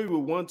you familiar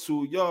with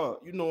 1-2 y'all,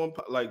 you know I'm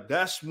like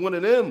that's one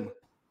of them.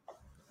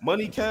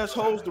 Money Cash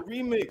Hoes the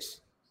remix.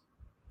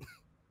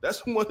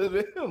 That's one of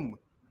them.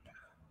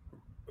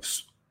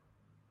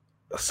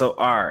 So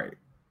all right,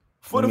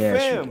 for the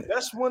fam,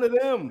 that's one of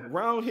them.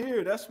 Round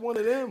here, that's one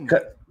of them.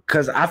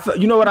 Because I feel,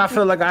 you know what I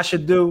feel like I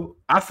should do?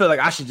 I feel like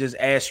I should just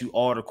ask you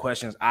all the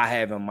questions I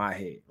have in my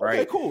head, right?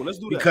 Okay, cool. Let's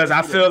do that. Because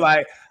I feel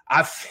like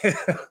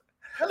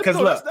because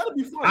look, that'll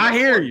be fun. I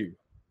hear you.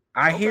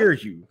 I hear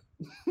you.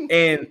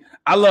 And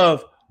I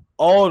love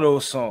all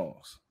those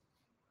songs.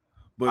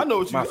 But I know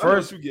what my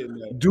first,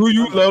 do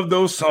you love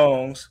those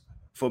songs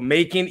for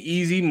making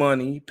easy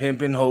money,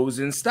 pimping hoes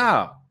in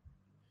style?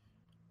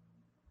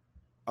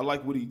 I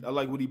like what he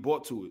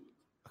brought to it.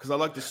 Because I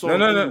like the song.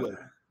 No.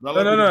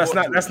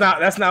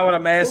 That's not what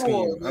I'm asking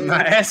you. I'm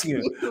not asking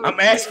you. I'm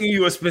asking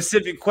you a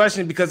specific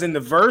question because in the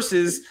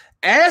verses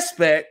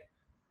aspect,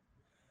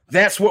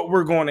 that's what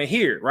we're going to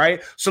hear,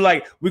 right? So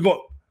like we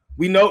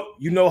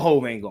know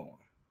Hov ain't going.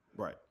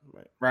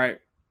 Right.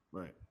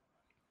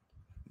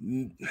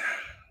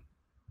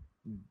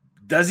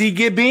 Does he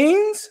get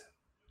beans?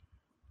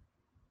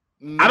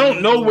 I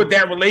don't know what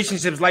that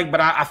relationship's like,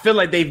 but I feel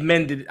like they've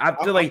mended. I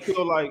feel like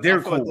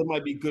they're cool. Like they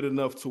might be good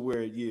enough to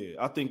where,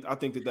 I think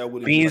that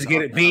would Beans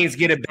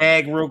get a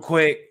bag real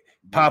quick,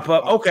 pop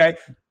up. Okay,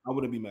 I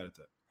wouldn't be mad at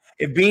that.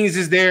 If Beans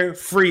is there,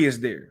 Free is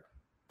there.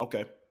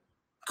 Okay,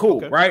 cool,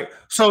 okay. Right?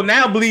 So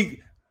now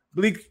Bleak,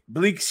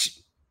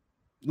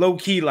 low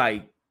key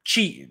like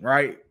cheating,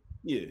 right?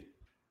 Yeah.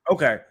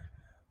 Okay,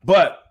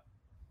 but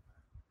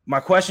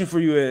my question for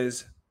you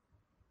is,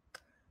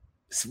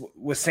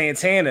 with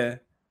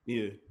Santana.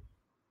 Yeah.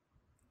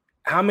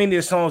 How many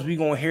of the songs we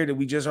gonna hear that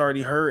we just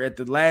already heard at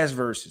the last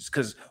verses?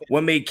 Because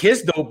what made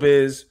Kiss dope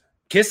is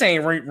Kiss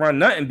ain't run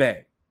nothing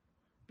back.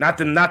 Not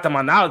to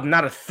my knowledge,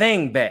 not a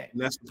thing back.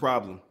 That's the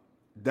problem.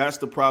 That's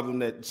the problem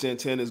that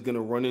Santana is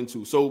gonna run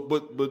into. So,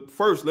 but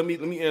first, let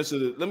me answer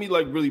let me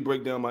like really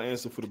break down my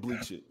answer for the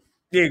Bleak shit.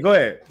 Yeah, go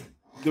ahead.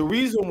 The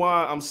reason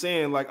why I'm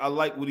saying like I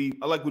like what he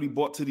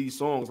brought to these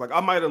songs. Like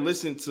I might have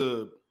listened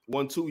to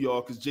 1-2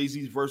 y'all because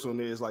Jay-Z's verse on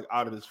there is like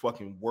out of this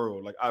fucking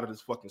world, like out of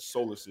this fucking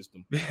solar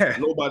system. Yeah.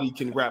 Nobody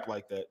can rap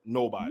like that.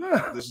 Nobody.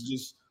 No. This is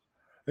just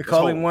they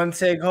call him One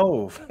Take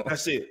Hov.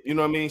 That's it. You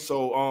know what I mean?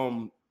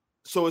 So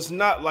so it's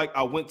not like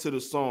I went to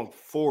the song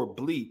for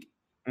Bleak,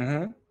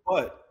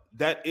 but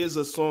that is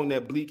a song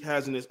that Bleak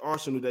has in his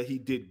arsenal that he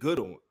did good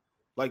on.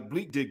 Like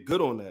Bleak did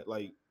good on that.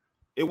 Like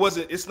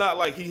it's not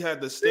like he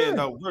had the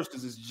standout verse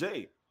because it's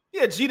Jay.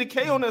 Yeah,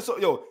 GDK on that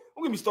song. Yo,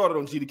 don't get me started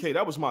on GDK.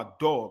 That was my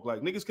dog.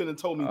 Like niggas couldn't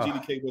have told me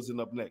GDK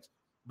wasn't up next.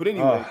 But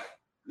anyway,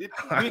 we're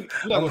not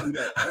gonna do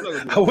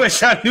that. I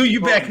wish I knew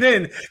you back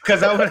then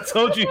because I would have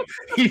told you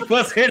he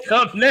wasn't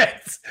up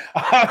next.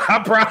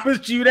 I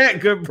promised you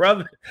that, good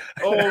brother.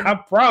 I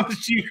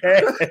promised you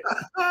that.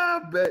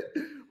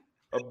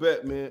 I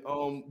bet, man.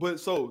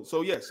 But so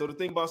the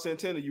thing about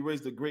Santana, you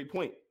raised a great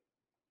point.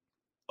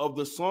 Of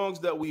the songs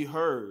that we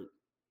heard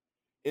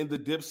in the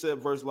Dipset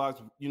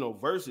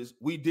verses,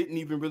 we didn't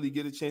even really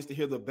get a chance to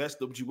hear the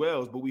best of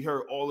Jewels, but we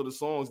heard all of the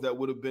songs that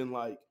would have been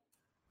like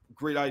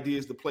great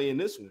ideas to play in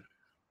this one.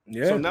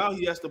 Yeah. So now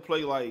he has to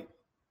play like,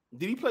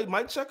 did he play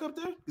Mic Check up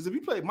there? Because if he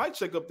played Mic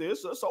Check up there,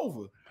 it's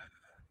over.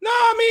 No,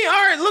 I mean, all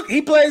right, look,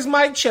 he plays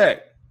Mic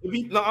Check.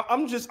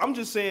 I'm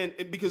just saying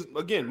it because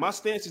again, my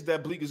stance is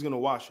that Bleak is gonna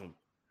watch him.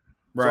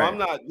 Right.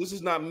 So this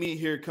is not me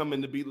here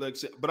coming to be like,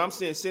 but I'm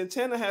saying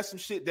Santana has some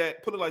shit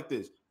that, put it like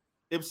this.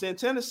 If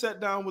Santana sat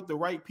down with the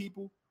right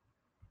people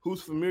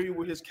who's familiar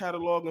with his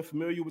catalog and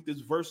familiar with this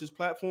versus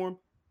platform,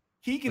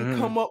 he can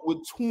come up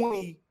with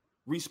 20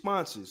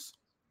 responses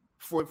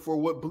for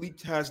what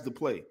Bleak has to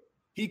play.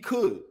 He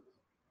could,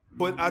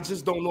 but I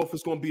just don't know if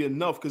it's going to be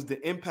enough because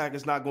the impact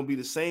is not going to be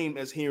the same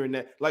as hearing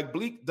that. Like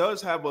Bleak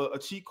does have a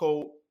cheat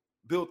code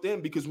built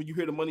in because when you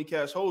hear the Money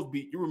Cash Hove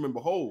beat, you remember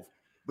Hove,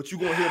 but you're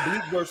going to hear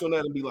Bleak verse on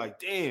that and be like,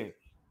 damn,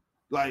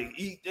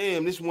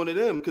 this one of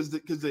them because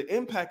the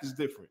impact is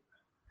different.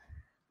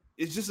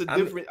 It's just a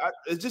different.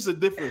 It's just a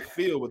different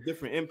feel, a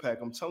different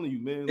impact. I'm telling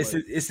you, man. It's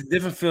a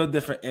different feel,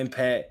 different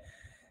impact.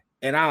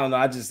 And I don't know.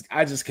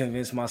 I just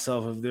convinced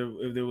myself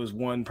if there was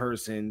one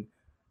person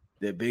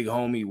that Big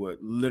Homie would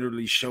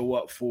literally show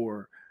up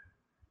for,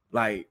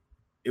 like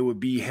it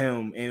would be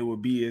him, and it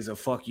would be as a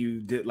fuck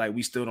you did. Like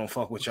we still don't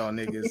fuck with y'all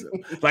niggas,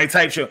 like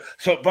type show.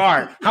 So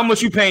Bart, how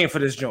much you paying for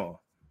this joint?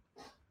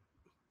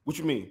 What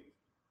you mean?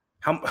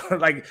 How,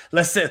 like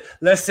let's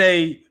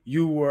say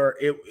you were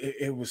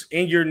it was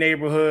in your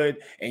neighborhood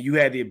and you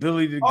had the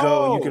ability to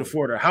go and you could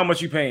afford it. How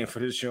much you paying for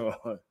this show?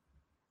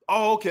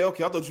 Oh, okay. I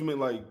thought you meant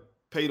like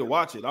pay to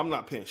watch it. I'm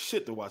not paying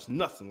shit to watch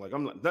nothing. Like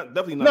I'm not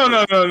definitely not.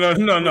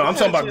 No. I'm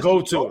talking about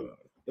go to it.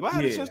 If I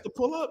had a chance to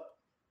pull up,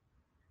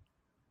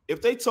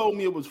 if they told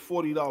me it was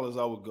 $40,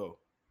 I would go.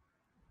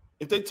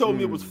 If they told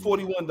me it was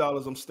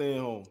 $41, I'm staying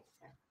home.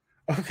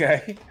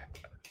 Okay.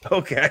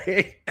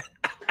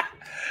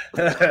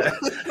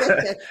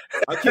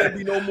 I can't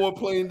be no more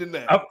plain than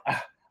that.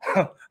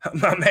 I'm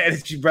not mad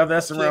at you, brother.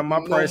 That's around my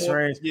price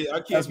range. Yeah, I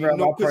can't. That's around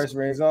my price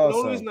range also. The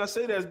only reason I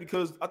say that is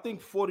because I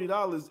think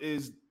 $40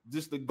 is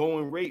just the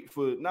going rate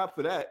for not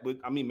for that, but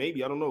I mean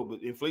maybe I don't know.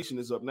 But inflation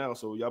is up now,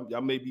 so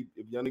y'all may be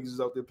if y'all niggas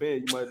is out there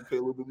paying, you might have to pay a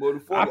little bit more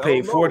than $40.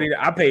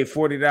 I paid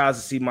 $40 to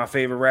see my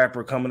favorite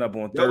rapper coming up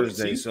on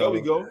Thursday. So there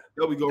we go.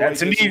 Right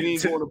to me, so we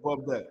ain't going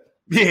above that.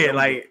 Yeah,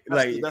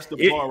 that's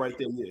the bar right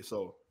there. Yeah,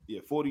 so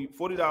yeah,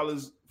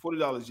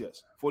 $40,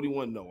 yes.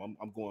 41, no.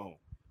 I'm going home.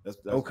 That's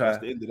okay. That's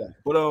the end of that.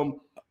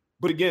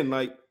 But again,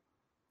 like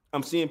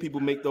I'm seeing people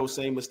make those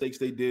same mistakes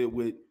they did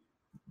with,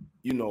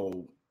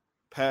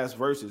 past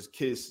verses,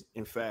 Kiss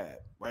and Fab,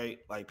 right?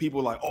 Like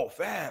people like, oh,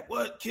 Fab,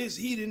 what? Kiss,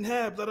 he didn't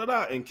have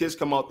da. And Kiss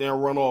come out there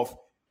and run off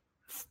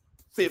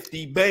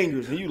 50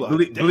 bangers, and you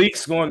like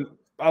Bleak's going.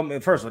 I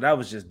mean, first of all, that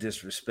was just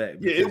disrespect.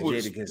 Yeah, it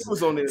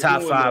was on the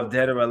top 5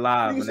 dead or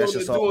alive, and that's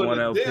just all one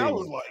LP. I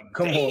was like,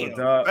 come on,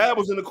 dog. Fab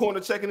was in the corner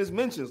checking his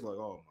mentions, like,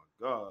 oh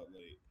my god,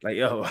 like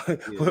yo,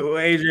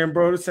 what Adrian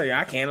bro to say?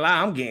 I can't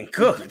lie, I'm getting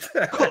cooked.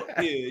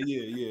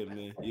 yeah,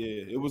 man.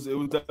 Yeah, it was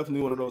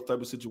definitely one of those type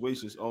of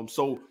situations.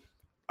 So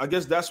I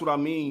guess that's what I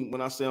mean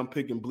when I say I'm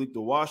picking Bleak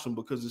to watch him,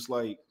 because it's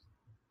like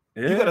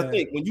you gotta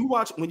think when you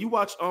watch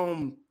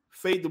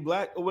Fade to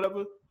Black or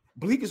whatever.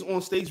 Bleak is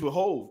on stage with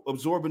Hove,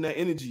 absorbing that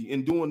energy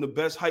and doing the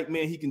best hype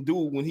man he can do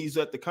when he's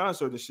at the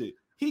concert and shit.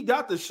 He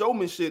got the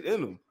showman shit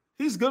in him.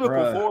 He's gonna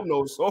perform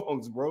those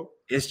songs, bro.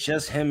 It's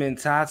just him and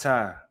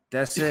Tata.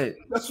 That's it.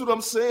 That's what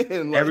I'm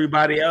saying. Like,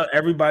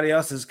 everybody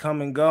else is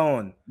come and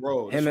going.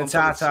 Bro, him and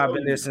Tata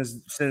been there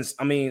since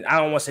I mean, I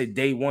don't want to say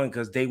day one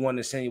because day one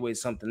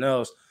insinuates something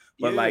else.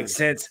 But like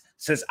since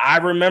I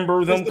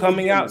remember them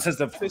coming out, since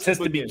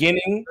the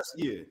beginning.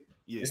 Yeah.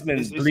 It's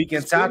been Bleak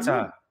and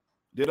Tata.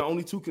 They're the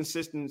only two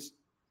consistents,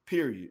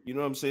 period. You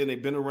know what I'm saying?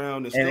 They've been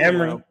around. And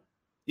Emery. Around.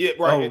 Yeah,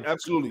 right.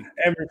 Absolutely.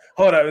 Emery.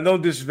 Hold up. No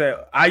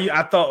disrespect.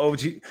 I thought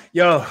OG.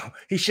 Yo,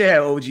 he should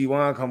have OG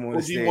Juan come on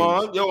the stage. OG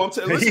Juan? Yo, I'm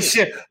telling you. He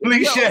should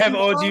have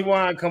OG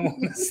Juan come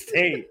on the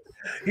stage.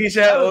 He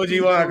should have OG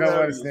Juan come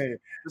on the stage.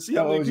 See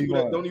how many people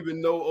that don't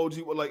even know OG,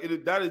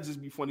 like that'd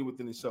just be funny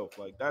within itself.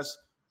 Like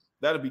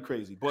that'd be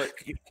crazy. But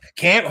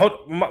Cam,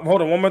 hold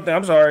on, one more thing.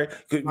 I'm sorry.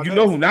 You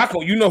know who not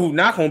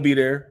gonna be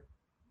there?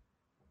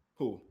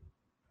 Who?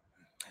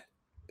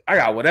 I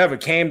got whatever.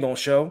 Cam don't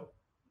show.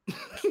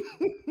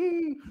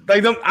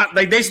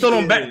 They still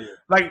don't bang.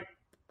 Like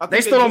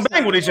they still don't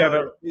bang with each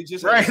other. They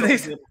just had a Summer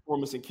Jam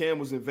performance, and Cam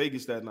was in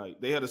Vegas that night.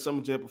 They had a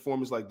Summer Jam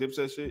performance like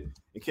Dipset shit,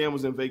 and Cam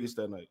was in Vegas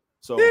that night.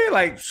 So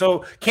yeah,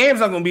 so Cam's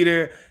not gonna be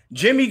there.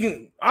 Jimmy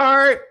can. All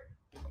right,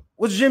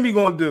 what's Jimmy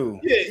gonna do?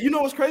 Yeah, you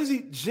know what's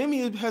crazy?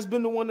 Jimmy has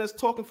been the one that's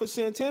talking for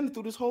Santana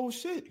through this whole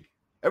shit.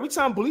 Every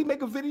time Bleak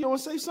make a video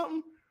and say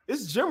something,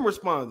 it's Jim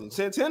responding.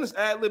 Santana's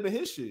ad-libbing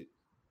his shit.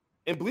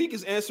 And Bleak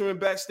is answering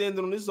back,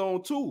 standing on his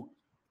own too,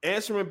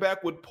 answering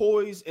back with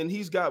poise, and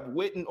he's got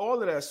wit and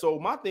all of that. So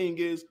my thing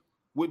is,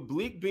 with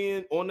Bleak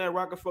being on that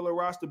Rockefeller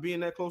roster,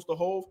 being that close to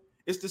Hove,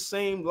 it's the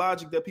same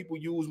logic that people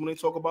use when they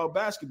talk about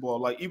basketball.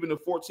 Like even the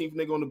 14th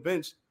nigga on the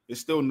bench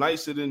is still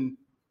nicer than,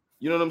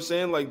 you know what I'm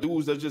saying? Like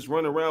dudes that just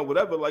run around,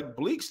 whatever. Like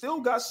Bleak still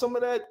got some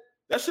of that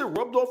shit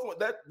rubbed off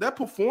on that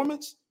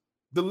performance,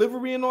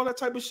 delivery, and all that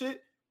type of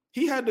shit.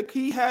 He had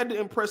to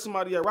impress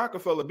somebody at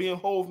Rockefeller, being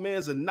Hove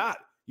man's or not.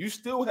 You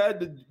still had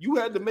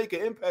to make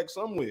an impact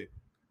somewhere.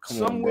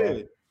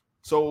 Somewhere.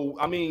 So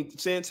I mean,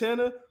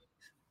 Santana,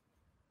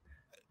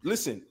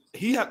 listen,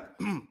 he has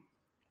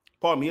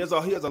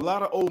a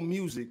lot of old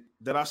music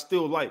that I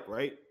still like,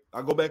 right?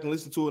 I go back and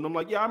listen to it and I'm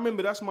like, yeah, I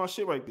remember, that's my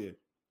shit right there.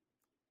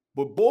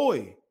 But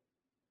boy,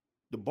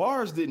 the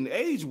bars didn't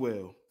age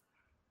well.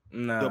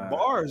 Nah. The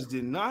bars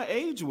did not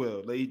age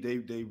well. They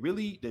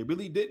really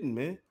didn't,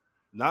 man.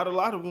 Not a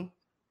lot of them.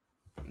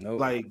 Nope.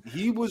 Like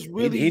he was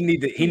really he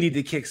need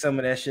to kick some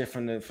of that shit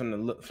from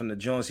the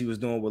joints he was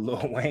doing with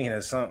Lil Wayne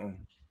or something.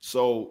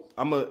 So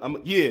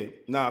I'm yeah.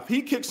 Now if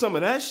he kicked some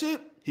of that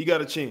shit, he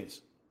got a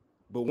chance.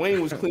 But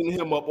Wayne was cleaning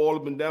him up all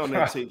up and down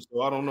that tape,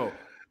 so I don't know.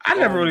 I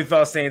never really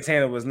thought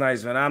Santana was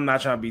nice, man. I'm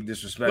not trying to be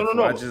disrespectful.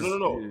 No. I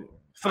feel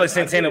like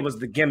Santana was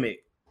the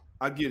gimmick.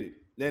 I get it.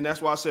 And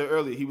that's why I said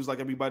earlier, he was like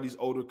everybody's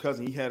older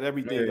cousin. He had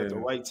everything at the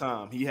right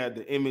time. He had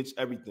the image,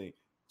 everything.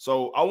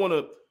 So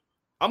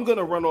I'm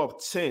gonna run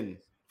off 10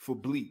 for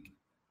Bleak,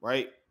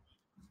 right?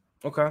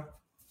 Okay.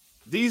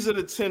 These are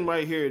the 10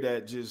 right here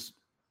that just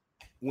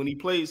when he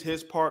plays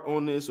his part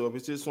on this, or if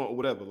it's his song or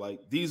whatever, like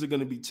these are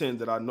gonna be 10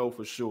 that I know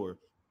for sure.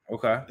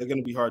 Okay. They're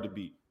gonna be hard to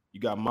beat. You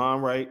got Mine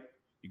Right,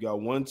 you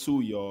got 1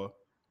 2 y'all,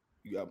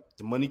 you got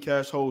the Money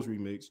Cash Hoes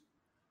remix.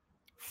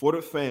 For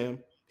the Fam,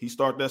 he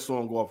started that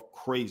song off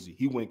crazy.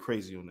 He went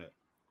crazy on that.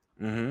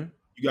 Mm-hmm.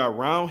 You got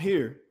Round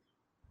Here.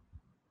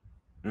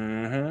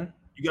 Mm-hmm.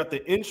 You got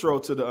the intro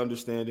to The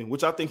Understanding,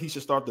 which I think he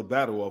should start the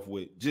battle off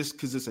with, just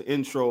because it's an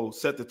intro,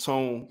 set the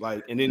tone,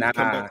 like, and then come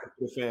back to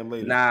the Fam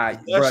later. Nah,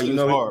 bro, you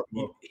know, hard,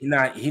 bro.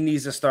 He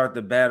needs to start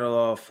the battle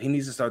off. He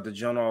needs to start the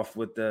joint off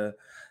with the,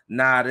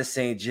 nah, this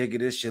ain't Jigga,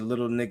 this your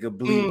little nigga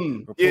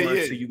Bleak.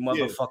 Reporting to you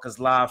motherfuckers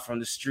live from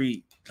the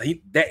street.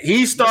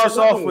 He starts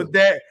off with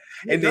that,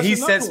 and then he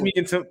sets me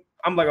into.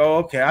 I'm like, oh,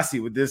 okay, I see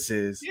what this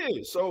is. Yeah,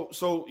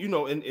 so you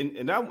know,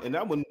 and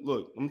that one.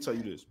 Look, I'm gonna tell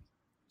you this.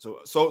 So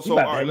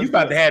you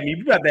about to have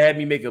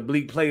me make a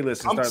Bleak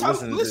playlist and start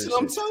listening to this.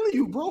 I'm telling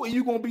you, bro, and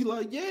you're gonna be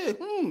like, yeah,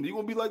 you're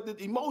gonna be like the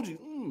emoji.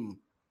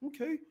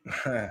 Okay.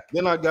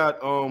 Then I got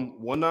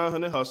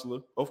 1-900 Hustler,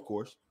 of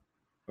course.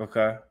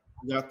 Okay.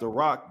 I got The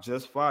Rock,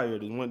 Just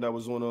Fired, the one that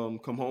was on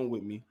Come Home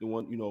With Me, the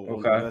one, you know,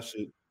 on that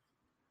shit.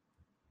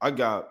 I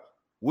got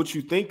What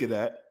You Think of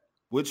That,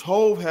 which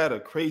Hove had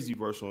a crazy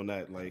verse on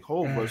that. Like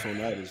Hove verse on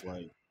that is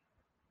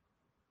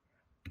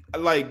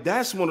like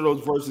that's one of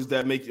those verses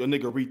that make a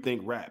nigga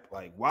rethink rap.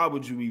 Like, why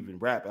would you even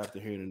rap after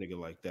hearing a nigga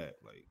like that?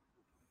 Like,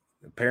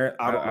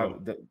 I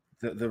don't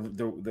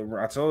know.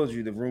 I told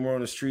you the rumor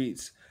on the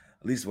streets,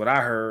 at least what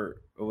I heard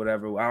or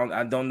whatever.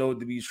 I don't know it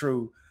to be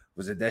true.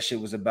 Was that shit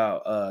was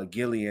about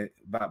Gilly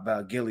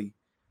about Gilly?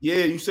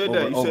 Yeah, you said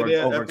that. You said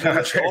that over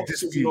contract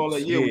disputes. All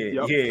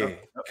that.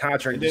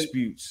 Contract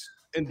disputes.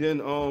 And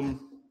then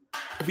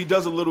if he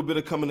does a little bit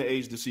of Coming to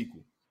Age, the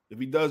sequel. If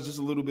he does just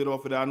a little bit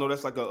off of that, I know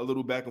that's like a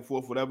little back and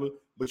forth, whatever.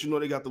 But you know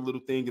they got the little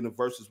thing in the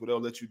verses where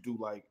they'll let you do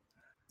like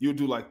you'll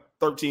do like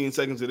 13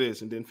 seconds of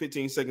this and then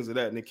 15 seconds of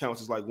that, and it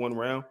counts as like one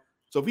round.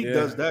 So if he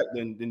does that,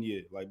 then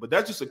yeah, like. But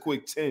that's just a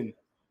quick 10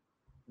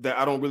 that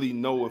I don't really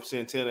know if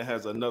Santana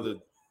has another.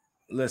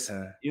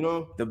 Listen, you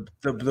know, the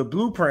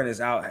blueprint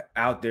is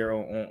out there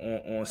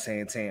on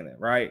Santana,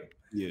 right?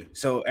 Yeah.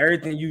 So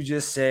everything you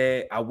just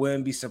said, I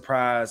wouldn't be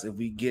surprised if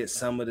we get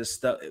some of the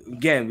stuff.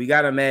 Again, we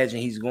got to imagine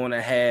he's going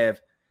to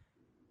have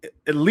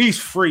at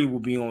least Free will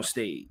be on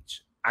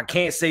stage. I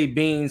can't say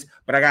Beans,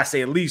 but I got to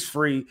say at least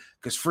Free,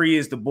 because Free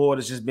is the boy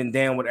that's just been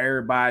down with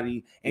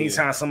everybody.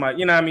 Anytime somebody,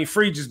 you know what I mean?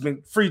 Free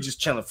just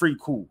chilling, Free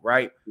cool,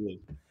 right? Yeah.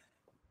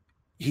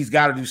 He's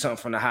got to do something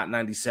from the Hot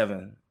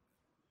 97.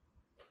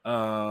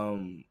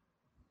 The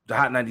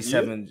Hot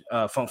 97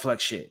 Funk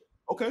Flex shit.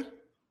 Okay.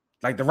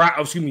 Like the Rock,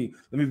 excuse me,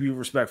 let me be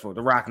respectful.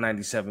 The Rock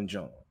 97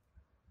 Jones.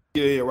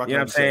 Yeah, Rock. You know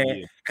what I'm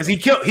saying? Because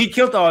he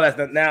killed all that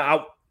stuff.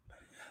 Now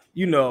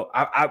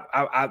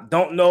I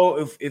don't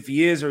know if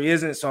he is or he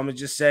isn't, so I'm gonna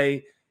just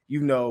say,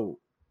 no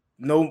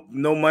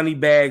money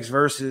bags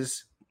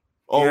versus.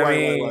 Oh,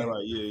 right.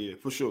 Yeah,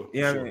 for sure.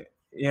 You know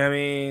what I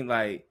mean?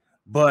 Like,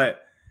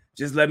 but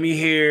just let me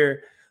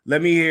hear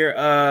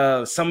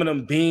some of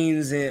them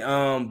beans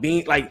and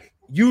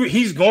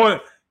he's going,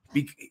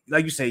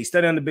 like you say, he's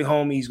studying the big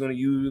homie. He's going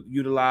to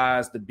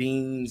utilize the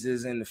beans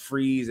and the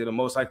Frees that'll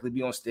most likely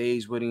be on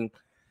stage with him.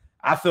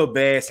 I feel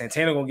bad.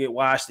 Santana gonna get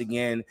washed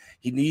again.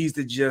 He needs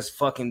to just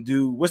fucking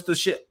do what's the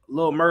shit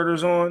Little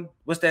Murder's on?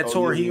 What's that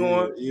tour he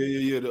on?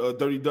 Yeah. The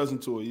Dirty Dozen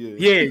tour.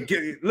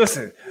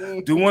 Listen,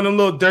 do one of them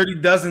little Dirty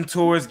Dozen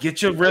tours.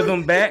 Get your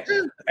rhythm back.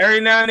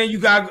 Every now and then you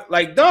got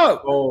like,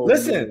 dog.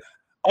 Listen. Man.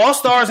 All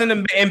stars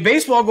in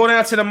baseball go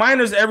down to the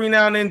minors every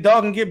now and then,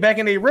 dog, and get back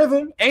in their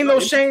rhythm. Ain't no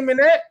shame in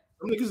that.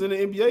 Some niggas in the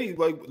NBA,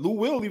 like Lou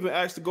Will, even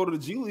asked to go to the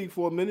G League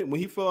for a minute when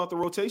he fell out the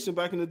rotation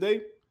back in the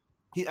day.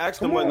 He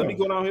asked him, like, let me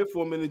go down here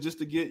for a minute just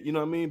to get, you know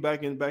what I mean,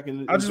 back in.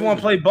 I just want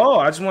to play ball.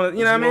 I just want to,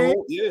 you know what I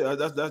mean? Yeah,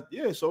 that's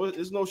yeah. So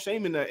there's no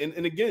shame in that.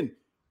 And again,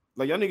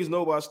 like y'all niggas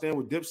know about Stand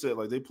with Dipset.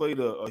 Like they played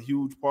a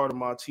huge part of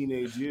my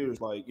teenage years.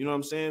 Like, you know what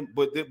I'm saying?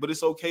 But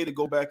it's okay to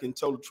go back and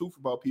tell the truth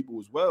about people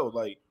as well.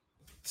 Like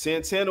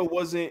Santana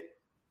wasn't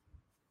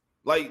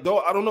like, though,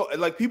 I don't know.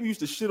 Like people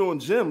used to shit on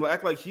Jim,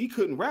 act like he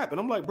couldn't rap. And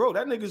I'm like, bro,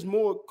 that nigga's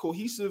more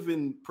cohesive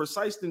and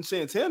precise than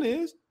Santana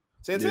is.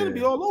 Santana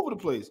be all over the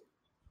place.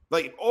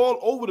 Like all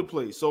over the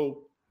place.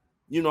 So,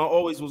 you know, I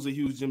always was a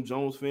huge Jim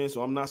Jones fan.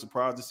 So I'm not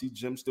surprised to see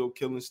Jim still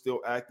killing, still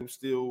active,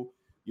 still,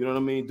 you know what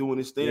I mean, doing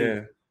his thing.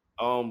 Yeah.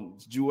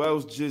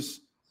 Juelz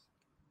just,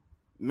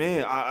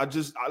 man, I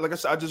just like I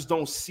said, I just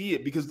don't see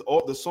it because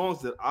all the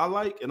songs that I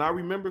like and I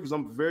remember because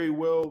I'm very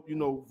well,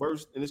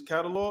 versed in his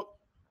catalog.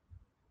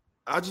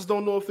 I just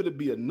don't know if it'd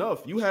be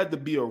enough. You had to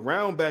be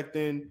around back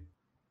then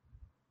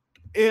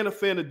and a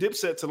fan of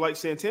Dipset to like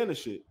Santana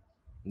shit.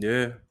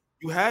 Yeah.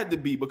 You had to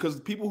be because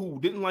the people who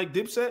didn't like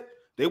Dipset,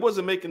 they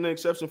wasn't making an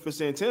exception for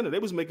Santana. They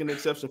was making an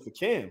exception for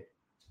Cam.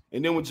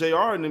 And then when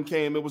JR and them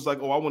came, it was like,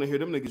 oh, I want to hear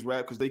them niggas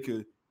rap because they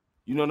could,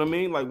 you know what I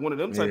mean? Like one of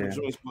them type of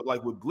joints. But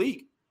like with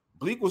Bleak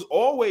was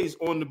always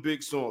on the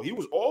big song. He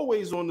was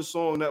always on the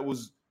song that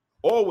was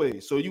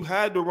always. So you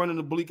had to run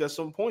into Bleak at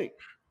some point.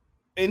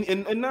 And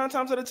 9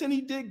 times out of 10,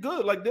 he did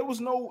good. Like there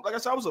was no, like I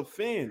said, I was a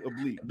fan of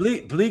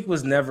Bleak. Bleak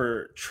was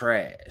never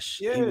trash.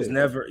 Yeah. He was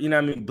never, you know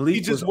what I mean?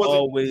 Bleak was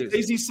always.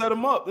 Jay-Z set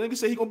him up. The nigga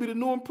said he gonna be the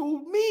new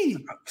Improved Me.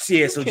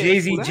 Yeah, so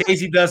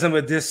Jay-Z does him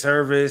a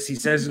disservice. He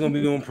says he's gonna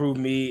be the Improved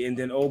Me, and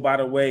then by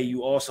the way,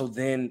 you also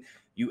then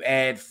you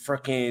add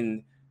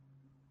freaking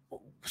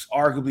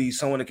arguably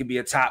someone that could be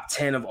a top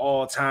 10 of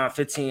all time,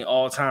 15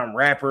 all time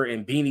rapper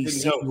and Beanie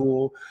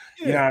Siegel.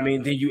 Yeah. You know what I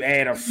mean? Then you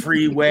add a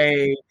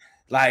Freeway.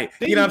 Like,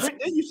 then then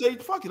you say,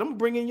 fuck it, I'm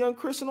bringing Young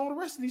Chris and all the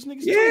rest of these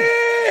niggas.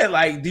 Yeah, too.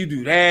 Like you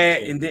do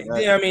that, and then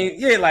I mean,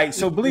 yeah, like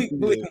so Bleak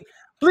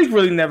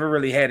really never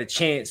really had a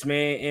chance,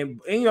 man.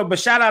 And but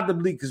shout out to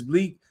Bleak because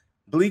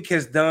Bleak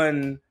has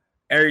done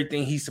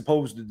everything he's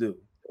supposed to do.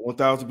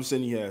 1000%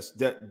 he has.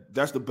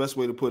 That's the best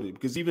way to put it.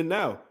 Because even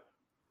now,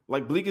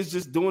 like Bleak is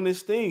just doing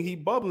his thing. He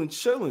bubbling,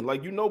 chilling.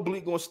 Like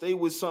Bleak gonna stay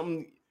with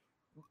something.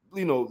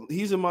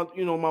 He's in my,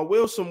 my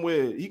will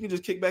somewhere. He can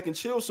just kick back and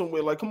chill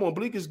somewhere. Like, come on,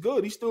 Bleak is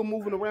good. He's still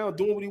moving around,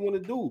 doing what he want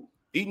to do,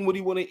 eating what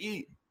he want to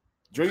eat,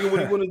 drinking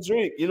what he want to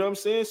drink. You know what I'm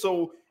saying?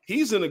 So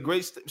he's in a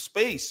great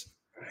space.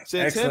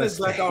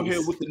 Santana's like out here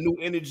with the new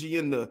energy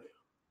and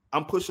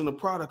I'm pushing the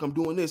product. I'm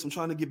doing this. I'm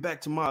trying to get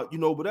back to my,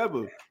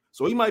 whatever.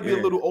 So he might be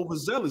a little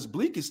overzealous.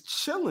 Bleak is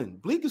chilling.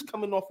 Bleak is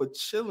coming off of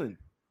chilling.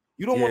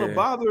 You don't want to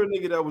bother a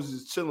nigga that was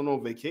just chilling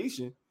on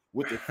vacation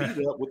with the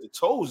feet up, with the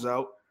toes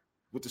out,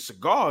 with the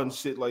cigar and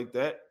shit like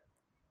that.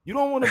 You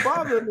don't want to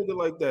bother a nigga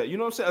like that. You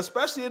know what I'm saying?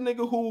 Especially a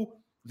nigga who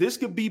this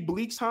could be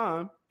Bleak's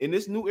time in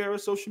this new era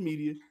of social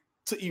media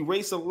to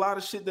erase a lot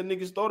of shit that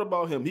niggas thought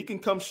about him. He can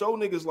come show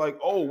niggas like,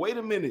 oh, wait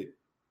a minute.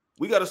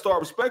 We got to start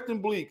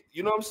respecting Bleak.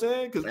 You know what I'm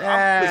saying? Because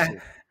I'm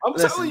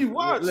telling you,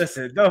 watch.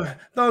 Listen,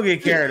 don't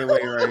get carried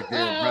away right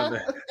there,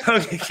 brother.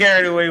 Don't get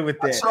carried away with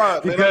that. I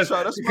tried, because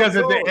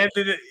at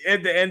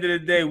the end of the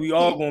day, we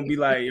all gonna be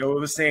like, yo, it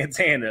was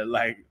Santana.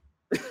 Like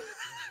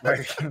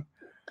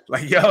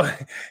yo,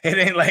 it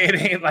ain't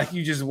like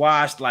you just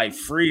watched like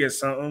Free or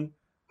something.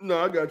 No,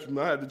 I got you,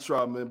 man. I had to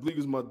try, man. Bleak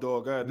is my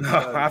dog.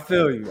 I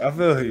feel you.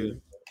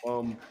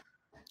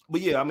 But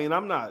yeah, I mean,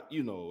 I'm not,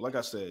 like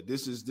I said,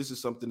 this is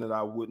something that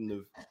I wouldn't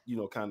have,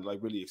 kind of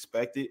like really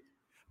expected.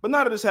 But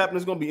now that it's happening,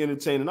 it's gonna be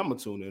entertaining. I'm gonna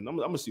tune in. I'm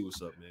gonna see what's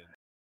up, man.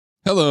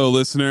 Hello,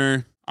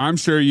 listener. I'm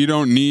sure you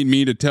don't need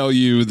me to tell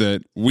you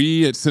that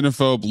we at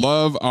Cinephobe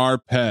love our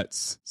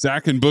pets.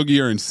 Zach and Boogie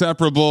are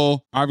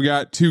inseparable. I've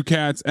got 2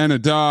 cats and a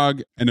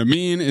dog, and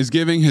Amin is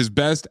giving his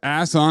best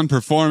ass-on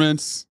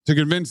performance to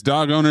convince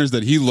dog owners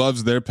that he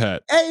loves their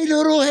pet. Hey,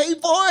 Noodle. Hey,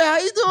 boy. How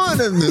you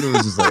doing? And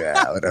Noodle's just like,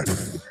 whatever.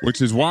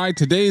 Which is why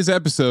today's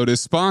episode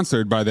is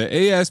sponsored by the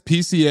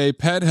ASPCA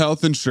Pet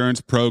Health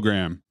Insurance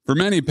Program. For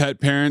many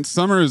pet parents,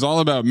 summer is all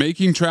about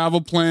making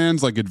travel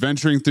plans like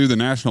adventuring through the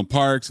national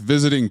parks,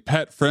 visiting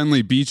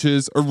pet-friendly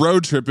beaches, or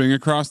road tripping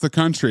across the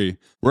country.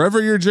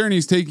 Wherever your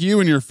journeys take you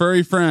and your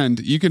furry friend,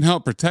 you can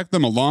help protect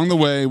them along the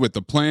way with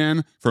the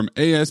plan from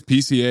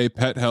ASPCA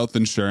Pet Health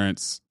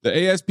Insurance. The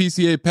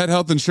ASPCA Pet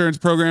Health Insurance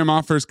Program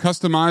offers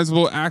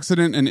customizable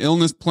accident and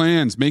illness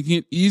plans, making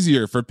it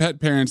easier for pet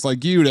parents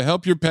like you to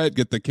help your pet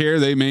get the care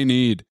they may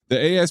need. The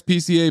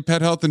ASPCA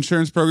Pet Health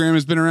Insurance Program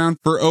has been around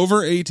for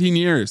over 18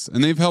 years,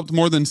 and they've helped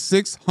more than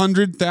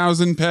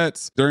 600,000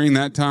 pets during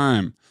that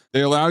time. They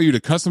allow you to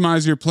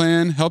customize your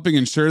plan, helping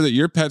ensure that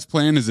your pet's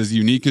plan is as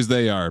unique as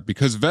they are,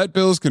 because vet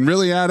bills can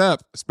really add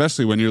up,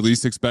 especially when you're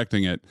least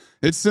expecting it.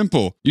 It's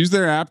simple. Use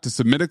their app to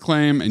submit a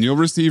claim, and you'll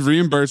receive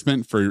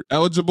reimbursement for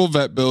eligible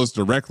vet bills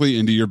directly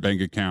into your bank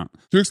account.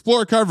 To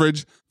explore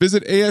coverage,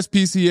 visit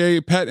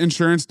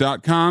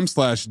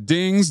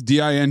aspcapetinsurance.com/dings,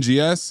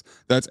 D-I-N-G-S.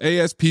 That's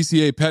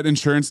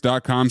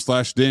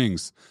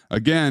aspcapetinsurance.com/dings.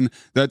 Again,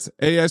 that's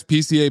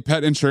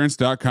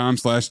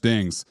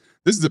aspcapetinsurance.com/dings.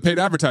 This is a paid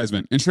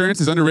advertisement.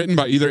 Insurance is underwritten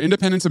by either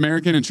Independence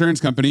American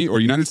Insurance Company or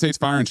United States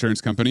Fire Insurance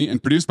Company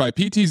and produced by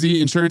PTZ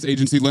Insurance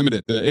Agency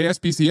Limited. The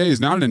ASPCA is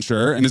not an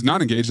insurer and is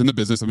not engaged in the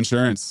business of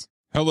insurance.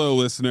 Hello,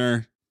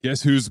 listener.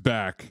 Guess who's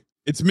back?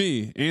 It's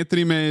me,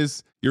 Anthony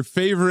Mays, your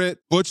favorite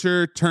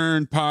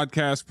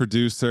butcher-turned-podcast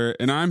producer,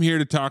 and I'm here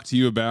to talk to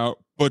you about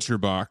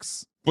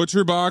ButcherBox.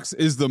 ButcherBox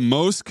is the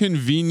most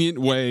convenient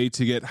way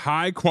to get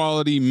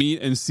high-quality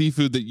meat and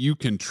seafood that you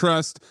can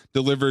trust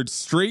delivered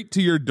straight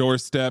to your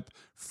doorstep,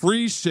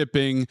 free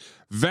shipping,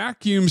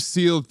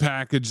 vacuum-sealed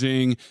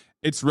packaging,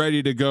 It's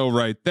ready to go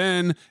right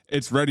then.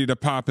 It's ready to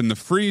pop in the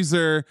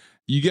freezer.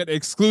 You get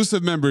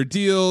exclusive member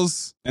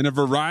deals and a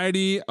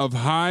variety of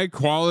high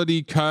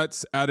quality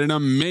cuts at an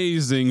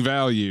amazing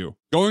value.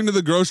 Going to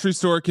the grocery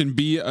store can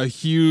be a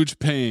huge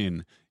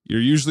pain. You're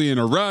usually in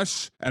a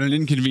rush at an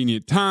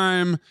inconvenient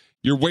time.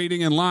 You're waiting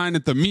in line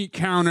at the meat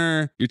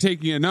counter. You're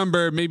taking a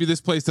number. Maybe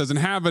this place doesn't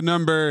have a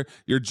number.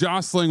 You're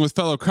jostling with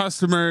fellow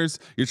customers.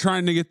 You're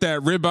trying to get that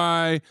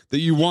ribeye that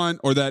you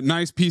want or that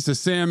nice piece of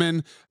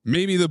salmon.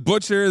 Maybe the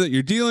butcher that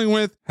you're dealing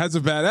with has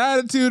a bad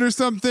attitude or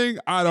something.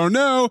 I don't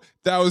know.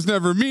 That was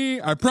never me,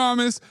 I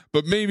promise.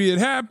 But maybe it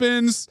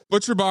happens.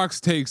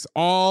 ButcherBox takes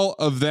all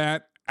of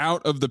that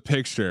out of the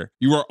picture.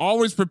 You are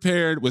always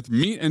prepared with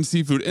meat and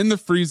seafood in the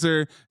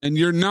freezer, and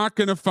you're not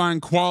going to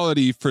find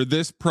quality for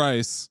this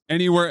price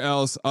anywhere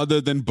else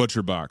other than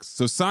ButcherBox.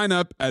 So sign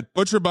up at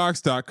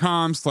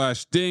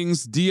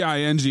butcherbox.com/dings,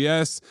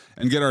 D-I-N-G-S,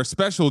 and get our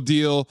special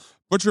deal.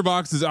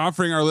 ButcherBox is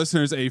offering our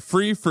listeners a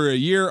free for a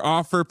year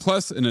offer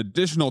plus an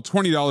additional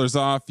 $20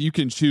 off. You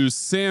can choose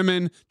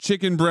salmon,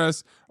 chicken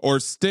breast, or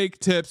steak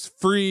tips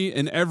free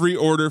in every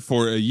order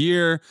for a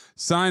year.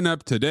 Sign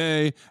up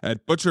today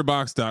at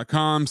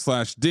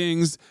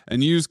butcherbox.com/dings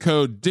and use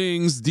code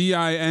DINGS,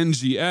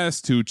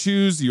 D-I-N-G-S, to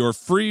choose your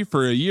free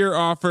for a year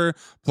offer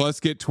plus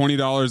get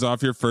 $20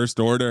 off your first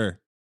order.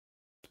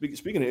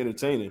 Speaking of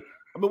entertaining,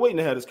 I've been waiting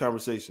to have this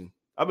conversation.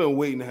 Man.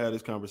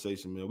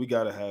 We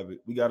got to have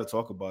it. We got to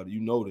talk about it. You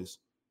know this.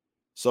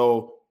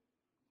 So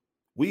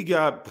we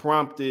got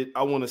prompted,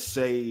 I want to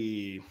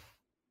say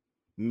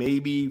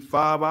maybe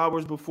 5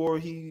 hours before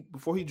he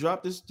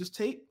dropped this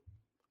tape,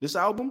 this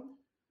album.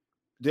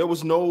 There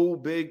was no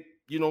big,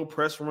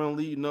 press run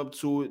leading up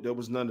to it. There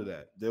was none of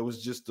that. There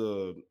was just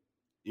a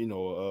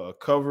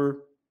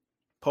cover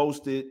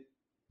posted.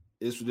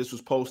 This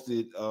was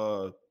posted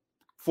 4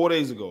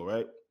 days ago,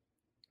 right?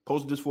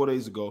 Posted this 4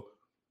 days ago.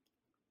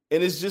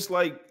 And it's just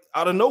like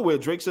out of nowhere,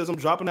 Drake says, I'm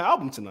dropping the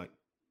album tonight.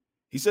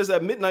 He says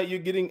at midnight, you're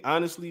getting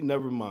Honestly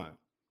Nevermind.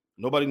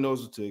 Nobody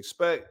knows what to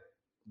expect.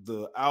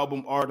 The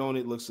album art on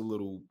it looks a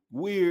little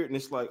weird. And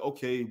it's like,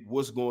 okay,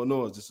 what's going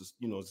on? Is this a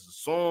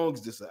song?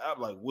 Is this an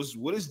album? Like,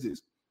 what is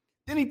this?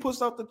 Then he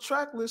puts out the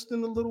track list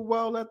in a little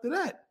while after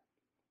that.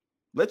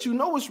 Let you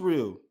know it's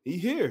real. He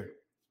here.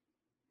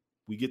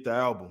 We get the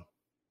album.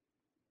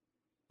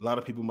 A lot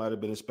of people might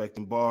have been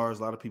expecting bars.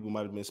 A lot of people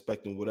might have been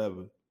expecting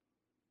whatever.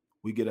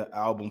 We get an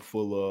album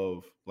full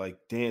of like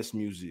dance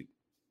music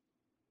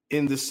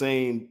in the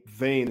same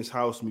vein as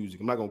house music.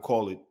 I'm not going to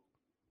call it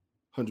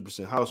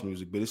 100% house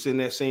music, but it's in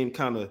that same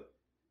kind of,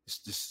 it's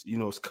just,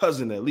 it's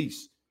cousin at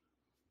least.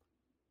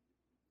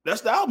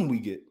 That's the album we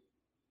get.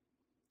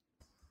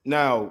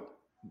 Now,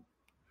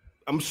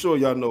 I'm sure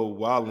y'all know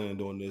where I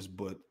land on this,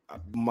 but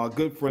my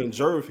good friend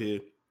Jerv here,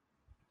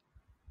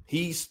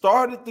 he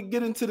started to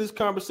get into this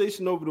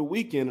conversation over the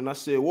weekend, and I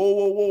said,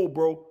 whoa,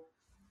 bro.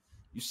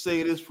 You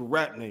say this for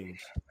rap names.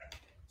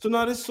 So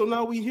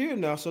now we here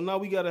now. So now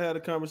we gotta have a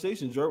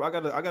conversation, Jerv. I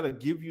gotta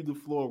give you the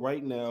floor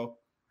right now.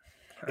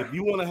 If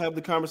you want to have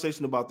the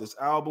conversation about this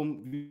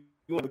album, if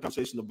you want the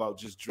conversation about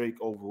just Drake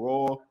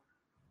overall,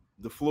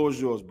 the floor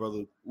is yours,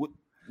 brother.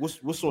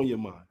 What's on your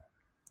mind?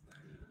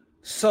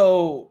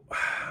 So,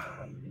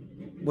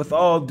 with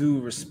all due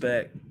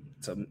respect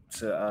to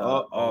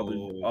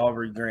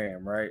Aubrey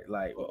Graham, right?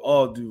 Like, with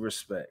all due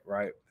respect,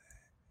 right?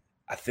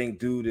 I think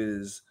dude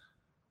is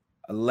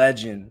a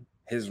legend.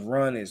 His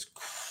run is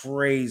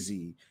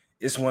crazy.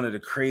 It's one of the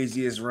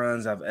craziest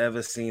runs I've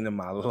ever seen in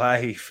my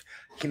life.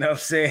 You know what I'm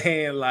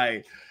saying?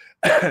 Like,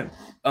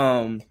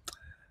 I'm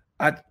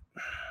not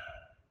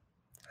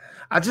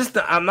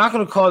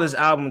gonna call this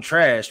album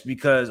trash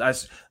because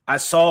I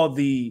saw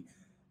the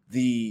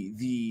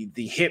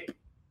hip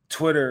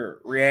Twitter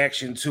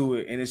reaction to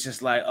it, and it's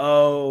just like,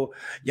 oh,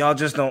 y'all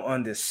just don't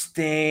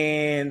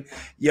understand.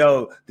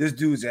 Yo, this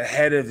dude's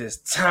ahead of his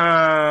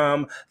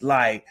time.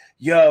 Like,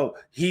 yo,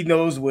 he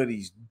knows what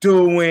he's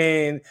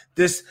doing.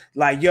 This,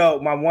 like, yo,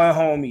 my one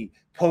homie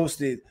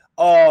posted,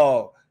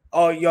 oh,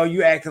 yo,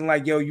 you acting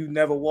like, yo, you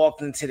never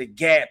walked into the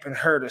Gap and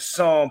heard a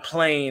song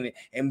playing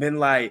and been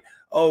like,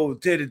 oh,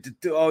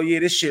 yeah,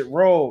 this shit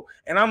roll.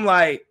 And I'm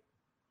like,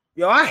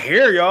 yo, I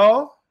hear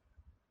y'all,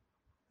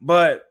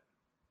 but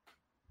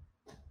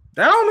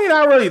that don't mean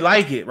I really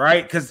like it,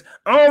 right? Because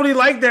I don't really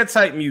like that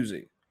type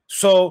music.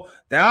 So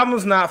the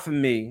album's not for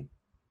me.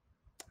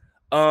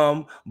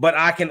 But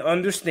I can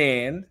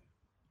understand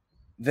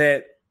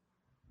that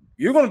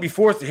you're going to be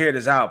forced to hear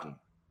this album.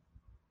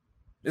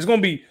 It's going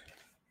to be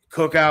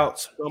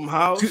cookouts.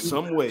 Somehow,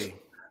 some way.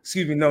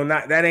 Excuse me, no,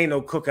 that ain't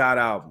no cookout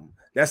album.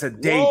 That's a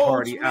day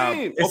party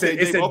album. It's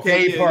a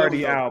day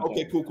party album.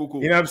 Okay, cool.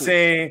 You know what I'm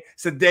saying?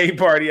 It's a day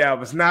party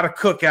album. It's not a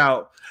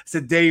cookout. It's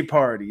a day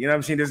party. You know what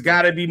I'm saying? There's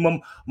got to be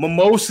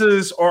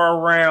mimosas are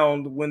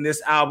around when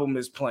this album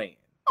is playing.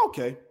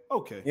 Okay. You know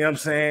what I'm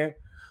saying?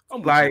 I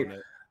like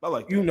that.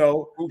 You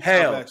know,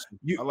 hell,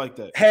 I like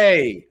that.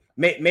 Hey,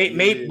 maybe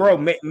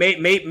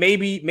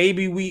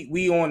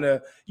we on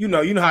the you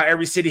know how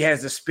every city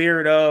has the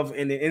spirit of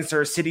and the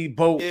insert city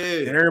boat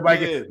and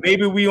everybody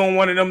maybe we on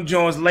one of them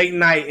joints late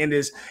night in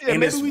this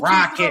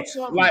rocket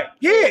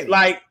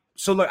like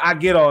so look, I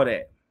get all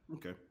that.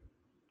 Okay.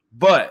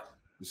 But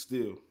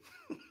still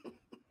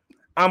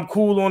I'm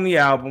cool on the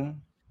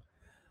album.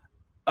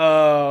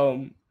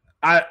 I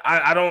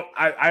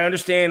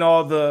understand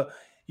all the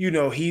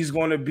he's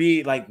going to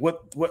be like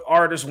what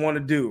artists want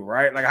to do,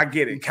 right? Like I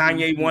get it.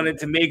 Kanye wanted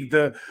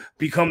to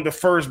become the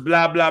first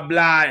blah blah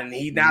blah, and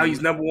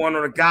he's number one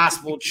on the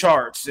gospel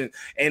charts, and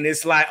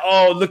it's like,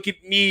 oh, look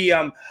at me,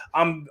 I'm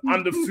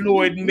the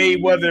Floyd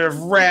Mayweather of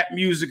rap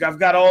music. I've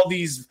got all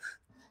these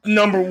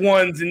number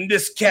ones in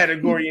this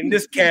category,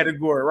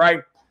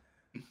 right?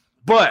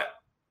 But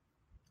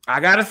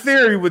I got a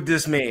theory with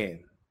this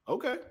man.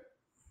 Okay.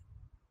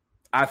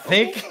 I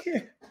think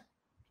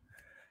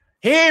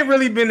he ain't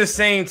really been the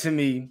same to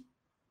me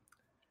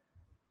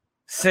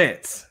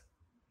since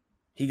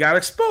he got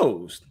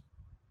exposed.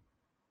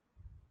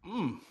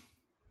 And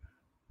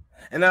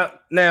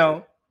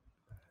now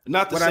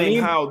not the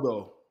same how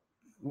though.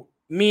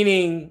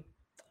 Meaning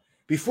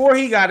before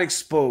he got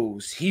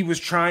exposed, he was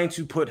trying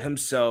to put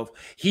himself,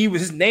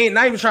 his name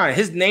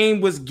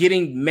was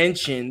getting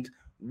mentioned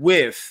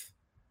with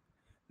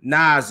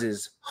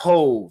Nas's,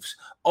 Hove's,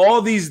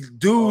 all these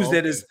dudes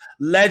that is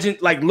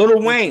legend, like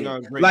Lil Wayne,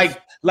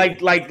 like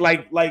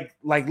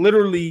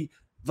literally,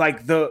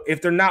 like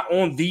if they're not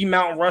on the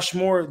Mount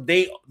Rushmore,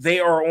 they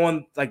are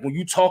on, like when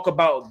you talk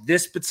about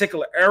this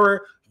particular era,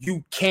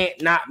 you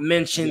can't not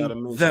mention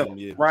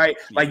them, right?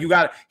 Yeah.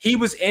 Like he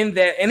was in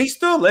that, and he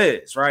still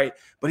is, right?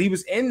 But he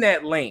was in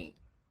that lane,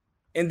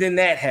 and then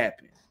that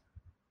happened,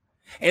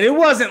 and it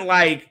wasn't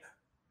like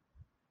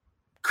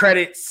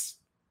credits.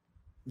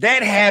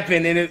 That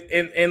happened,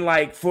 and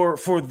like for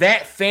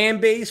that fan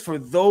base, for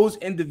those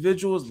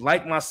individuals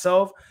like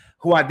myself,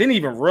 who I didn't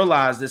even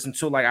realize this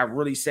until like I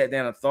really sat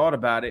down and thought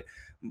about it.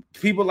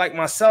 People like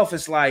myself,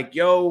 it's like,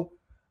 yo,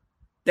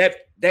 that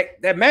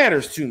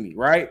matters to me,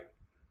 right?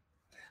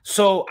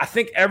 So I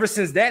think ever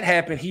since that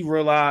happened, he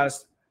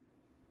realized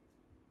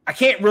I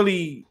can't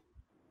really,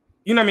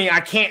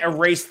 I can't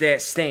erase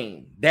that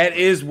stain. That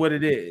is what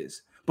it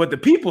is. But the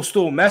people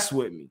still mess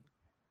with me.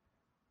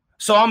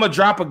 So I'm going to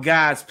drop a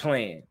God's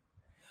plan.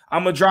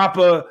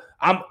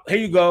 Here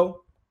you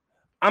go.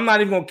 I'm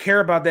not even going to care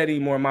about that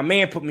anymore. My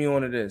man put me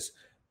onto this.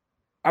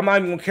 I'm not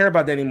even going to care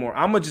about that anymore.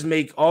 I'm going to just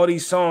make all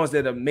these songs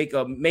that make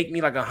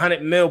me like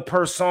 100 mil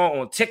per song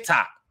on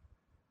TikTok.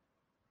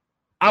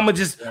 I'm going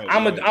to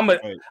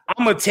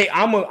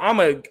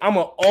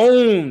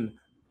own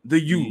the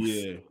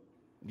youth.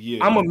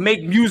 Yeah. I'm going to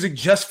make music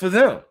just for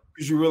them.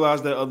 Because you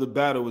realize that other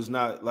battle is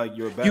not like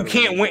your battle. You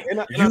can't win.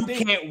 You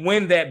can't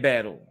win that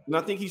battle. And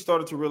I think he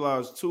started to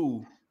realize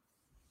too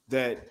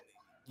that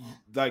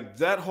like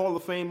that Hall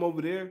of Fame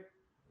over there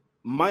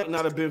might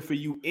not have been for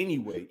you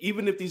anyway.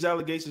 Even if these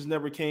allegations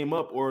never came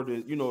up or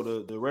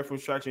the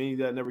reference tracks or any of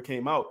that never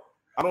came out.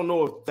 I don't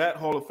know if that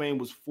Hall of Fame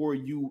was for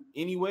you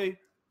anyway,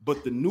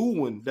 but the new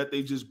one that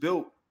they just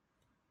built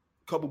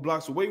a couple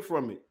blocks away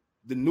from it,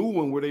 the new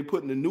one where they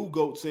putting the new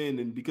GOATs in,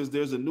 and because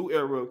there's a new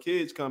era of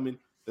kids coming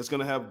that's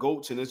gonna have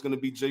GOATs, and there's gonna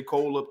be J.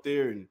 Cole up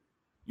there, and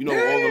all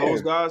of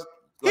those guys.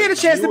 Like, he had a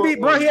chance to beat,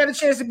 bro. He had a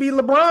chance to beat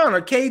LeBron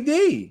or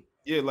KD.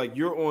 Yeah, like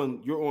you're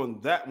on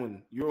that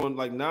one. You're on,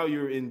 like, now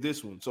you're in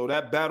this one. So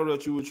that battle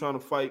that you were trying to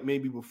fight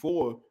maybe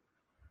before,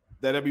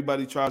 that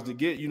everybody tries to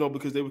get,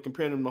 because they were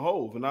comparing him to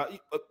Hove. And I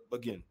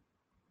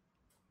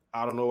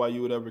don't know why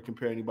you would ever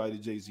compare anybody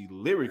to Jay-Z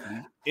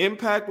lyrically,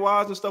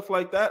 impact-wise and stuff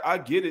like that. I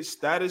get it,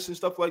 status and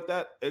stuff like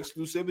that,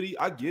 exclusivity.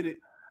 I get it.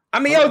 I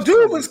mean,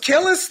 dude was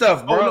killing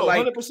stuff, bro. Oh, no,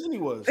 like 100% he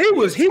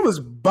was. He was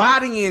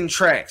bodying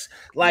tracks.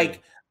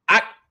 Like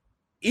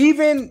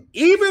even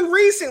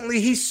recently,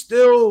 he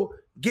still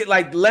get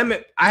like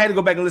Lemon. I had to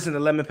go back and listen to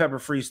Lemon Pepper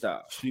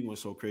Freestyle. He went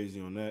so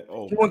crazy on that.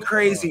 Oh, he went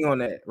crazy on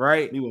that,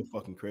 right? He went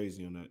fucking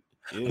crazy on that.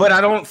 Yeah. But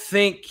I don't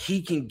think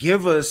he can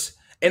give us,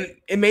 and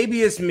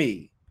maybe it's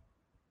me,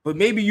 but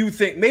maybe you'll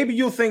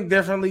think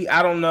differently.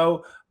 I don't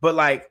know, but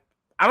like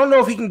I don't know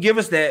if he can give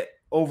us that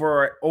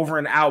over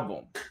an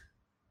album.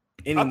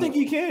 Anymore. I think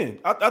he can.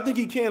 I think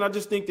he can. I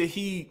just think that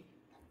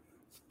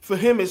for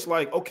him, it's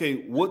like,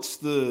 okay, what's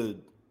the,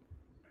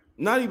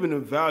 not even a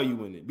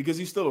value in it, because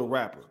he's still a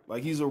rapper.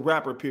 Like, he's a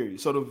rapper, period.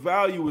 So the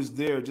value is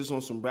there just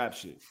on some rap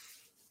shit.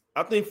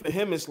 I think for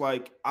him, it's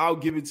like, I'll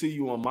give it to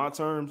you on my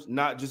terms,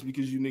 not just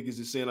because you niggas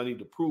is saying I need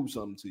to prove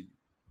something to you.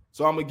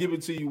 So I'm gonna give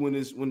it to you when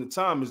the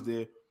time is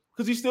there,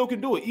 because he still can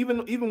do it.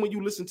 Even when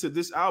you listen to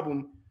this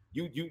album,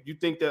 you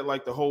think that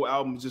like the whole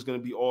album is just gonna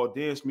be all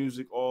dance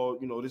music, all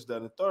this, that,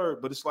 and the third.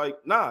 But it's like,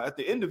 nah, at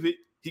the end of it,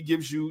 he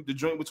gives you the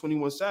joint with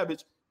 21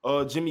 Savage,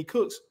 Jimmy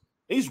Cooks,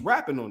 and he's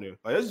rapping on there.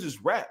 Like, that's just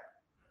rap.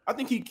 I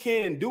think he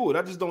can do it.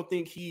 I just don't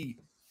think he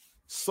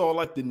saw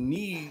like the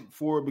need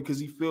for it, because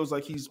he feels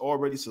like he's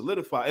already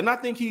solidified. And I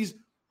think he's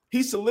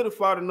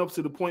solidified enough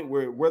to the point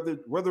where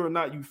whether or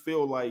not you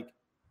feel like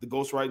the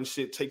ghostwriting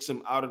shit takes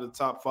him out of the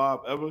top 5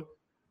 ever,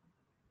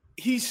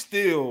 he's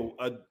still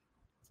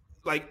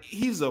like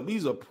he's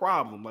a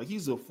problem. Like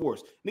he's a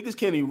force. Niggas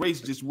can't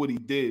erase just what he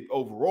did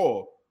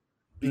overall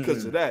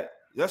because of that.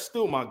 That's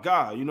still my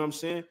guy. You know what I'm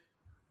saying?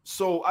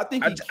 So I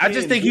think I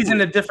just think he's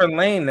in a different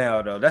lane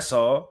now, though. That's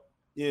all.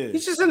 Yeah,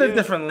 he's just in a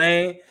different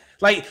lane.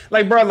 Like,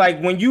 bro,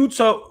 like when you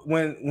talk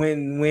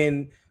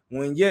when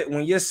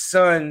your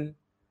son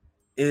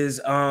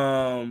is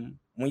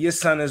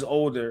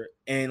older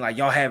and like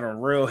y'all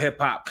having real hip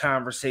hop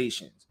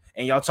conversations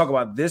and y'all talk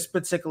about this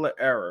particular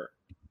era,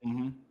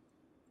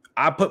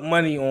 I put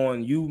money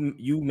on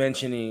you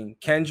mentioning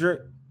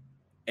Kendrick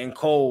and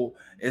Cole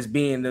as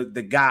being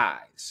the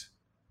guys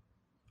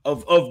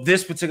of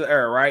this particular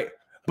era, right?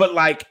 But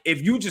like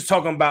if you just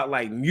talking about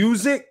like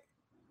music,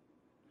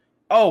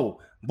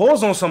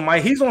 Bull's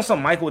on he's on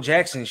some Michael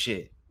Jackson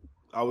shit.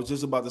 I was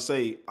just about to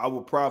say I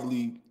would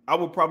probably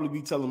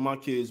be telling my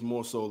kids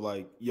more so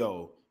like,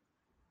 yo,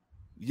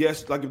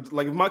 yes, like if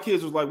my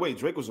kids was like, wait,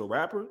 Drake was a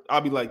rapper,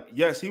 I'll be like,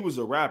 yes, he was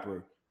a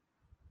rapper,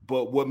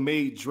 but what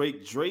made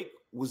Drake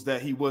was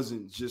that he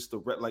wasn't just a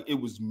rap, like it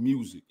was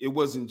music. It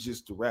wasn't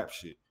just the rap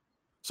shit.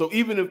 So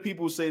even if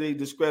people say they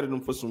discredit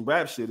him for some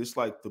rap shit, it's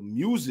like the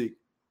music.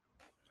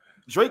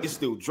 Drake is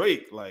still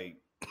Drake. Like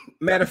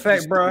matter of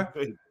fact, bro.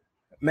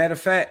 Matter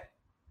of fact,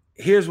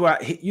 here's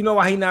why. You know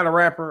why he not a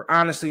rapper?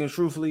 Honestly and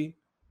truthfully,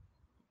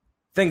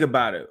 think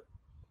about it.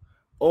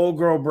 Old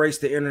girl breaks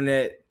the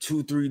internet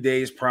 2-3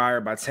 days prior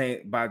by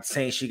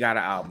saying she got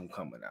an album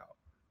coming out.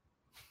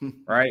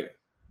 Right?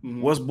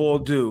 What's Bull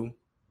do?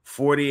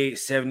 48,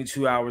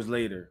 72 hours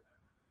later.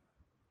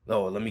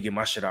 Oh, let me get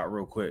my shit out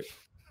real quick.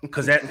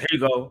 Because here you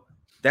go.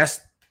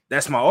 That's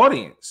my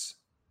audience.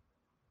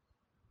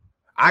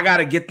 I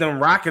gotta get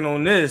them rocking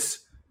on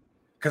this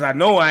because I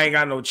know I ain't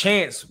got no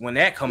chance when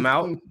that come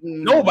out.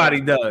 Nobody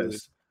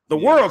does. The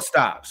world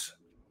stops.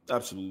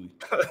 Absolutely.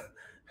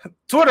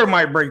 Twitter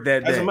might break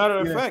that day. As a matter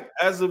of fact,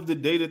 as of the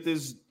day that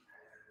this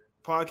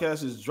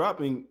podcast is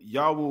dropping,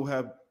 y'all will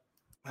have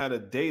had a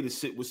day to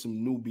sit with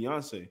some new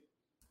Beyonce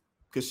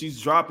because she's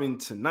dropping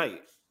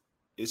tonight.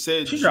 It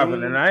said she's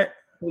dropping tonight,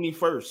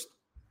 21st,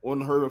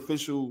 on her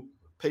official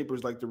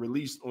papers, like the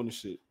release on the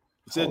shit.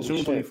 It said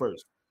June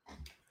 21st.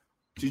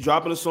 She's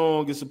dropping a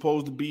song. It's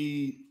supposed to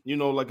be,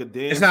 like a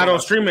dance. It's not on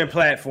streaming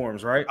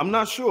platforms, right? I'm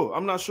not sure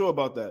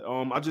about that.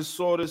 I just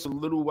saw this a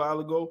little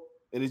while ago,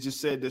 and it just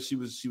said that she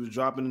was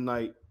dropping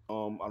tonight. I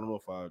don't know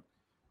if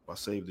I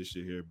saved this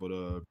shit here, but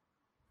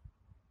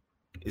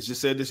it just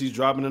said that she's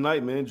dropping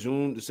tonight, man.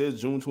 It says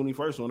June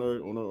 21st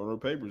on her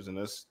papers, and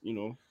that's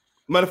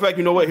Matter of fact,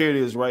 you know what? Here it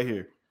is, right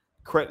here.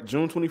 Correct,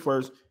 June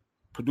 21st,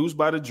 produced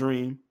by The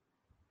Dream.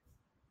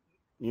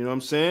 You know what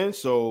I'm saying?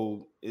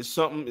 So it's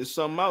something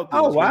out there.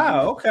 Oh,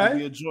 wow. Okay.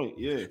 Be a joint.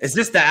 Yeah. Is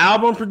this the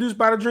album produced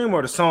by The Dream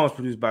or the songs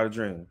produced by The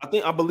Dream?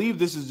 I believe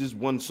this is just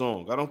one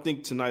song. I don't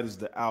think tonight is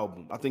the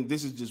album. I think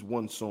this is just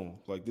one song.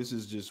 Like this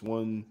is just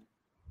one,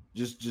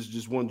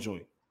 just one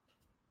joint.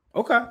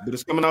 Okay. But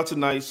it's coming out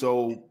tonight,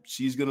 so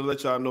she's gonna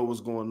let y'all know what's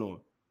going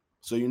on.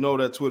 So you know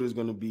that Twitter's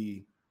gonna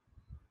be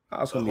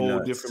a whole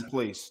different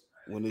place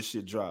when this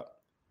shit drop.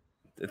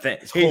 Here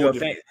you go.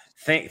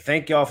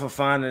 Thank y'all for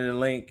finding the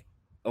link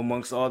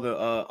amongst all the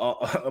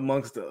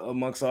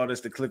amongst all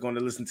this to click on to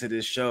listen to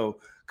this show,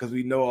 because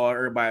we know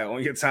everybody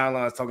on your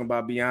timeline is talking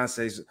about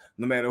Beyonce.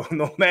 No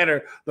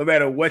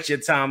matter what your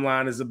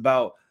timeline is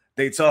about,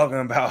 they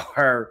talking about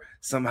her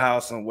somehow,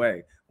 some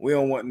way. We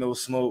don't want no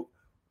smoke.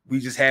 We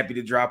just happy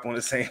to drop on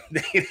the same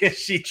day that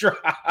she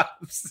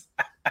drops.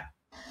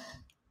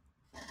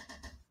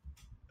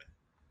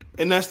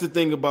 And that's the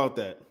thing about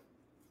that.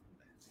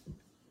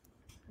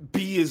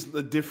 B is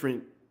a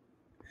different.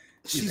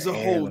 She's a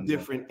whole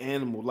different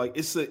animal. Like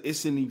it's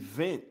an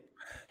event.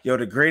 Yo,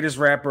 the greatest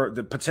rapper,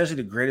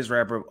 potentially the greatest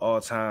rapper of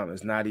all time,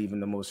 is not even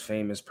the most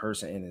famous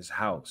person in his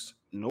house.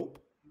 Nope.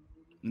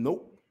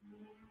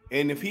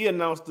 And if he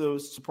announced the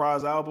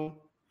surprise album,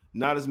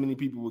 not as many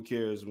people would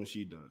care as when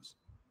she does.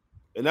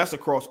 And that's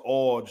across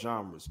all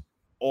genres,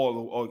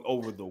 all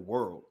over the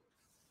world.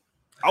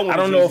 I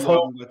don't know if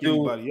Hov like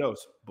anybody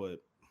else, but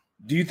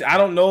I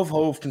don't know if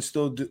Hov can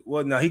still do.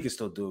 Well, no, he can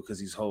still do it because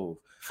he's Hov.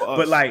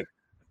 But like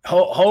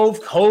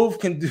Hov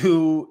can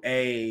do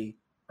a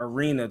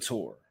arena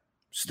tour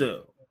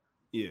still.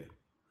 Yeah.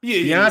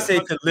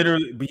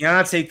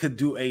 Beyonce could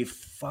do a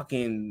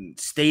fucking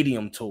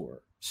stadium tour.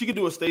 She could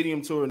do a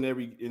stadium tour in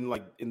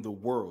the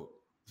world.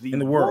 In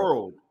the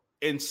world.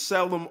 And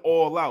sell them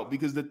all out,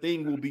 because the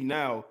thing will be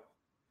now,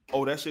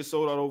 that shit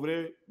sold out over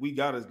there. We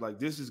got it. Like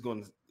this is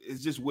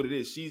it's just what it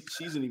is.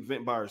 She's an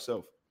event by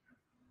herself.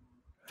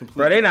 Completely.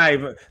 Bro, they not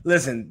even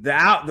listen.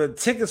 The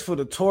tickets for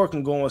the tour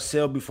can go on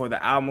sale before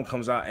the album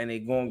comes out, and they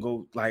gonna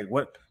go like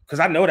what? Because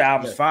I know the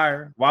album's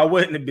fire. Why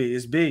wouldn't it be?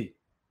 It's B.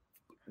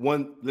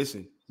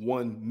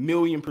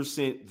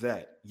 1,000,000%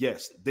 that.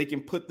 Yes, they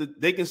can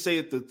say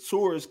that the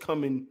tour is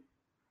coming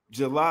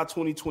July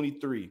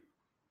 2023.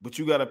 But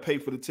you got to pay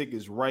for the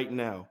tickets right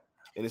now,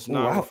 and it's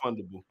not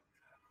refundable.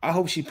 I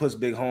hope she puts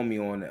Big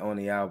Homie on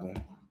the album.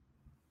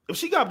 If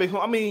she got Big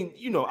Homie, I mean,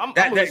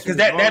 because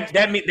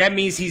that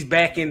means he's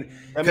back in.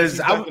 Because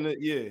I was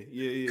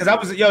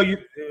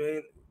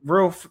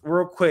real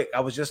quick,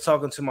 I was just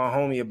talking to my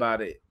homie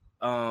about it.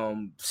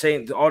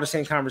 Saying all the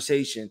same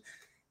conversation.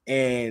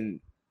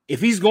 And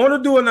if he's going to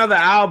do another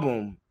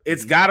album,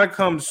 it's gotta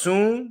come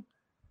soon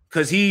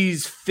because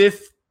he's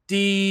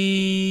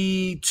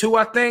 52,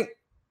 I think.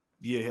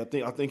 Yeah,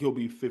 I think he'll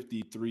be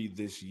 53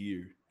 this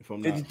year. If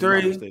I'm not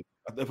 53.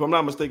 If I'm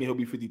not mistaken, he'll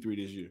be 53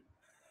 this year.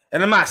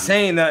 And I'm not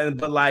saying nothing,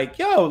 but like,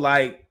 yo,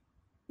 like,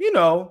 you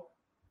know,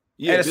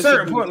 at a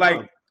certain point,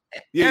 like,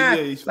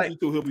 he's 52. Like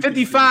he'll be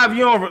 55.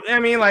 You don't. I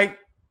mean, like,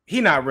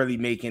 he not really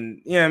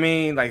making. You know what I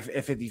mean? Like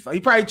at 55, he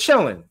probably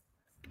chilling.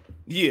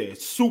 Yeah,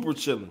 super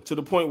chilling to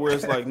the point where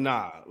it's like,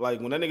 nah. Like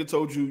when that nigga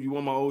told you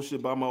want my old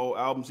shit, buy my old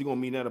albums, he gonna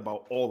mean that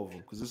about all of them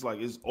because it's like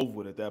it's over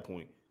with at that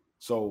point.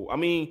 So I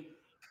mean,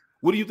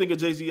 what do you think a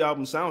Jay-Z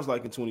album sounds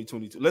like in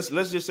 2022? Let's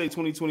just say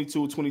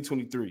 2022 or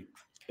 2023.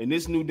 In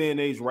this new day and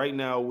age, right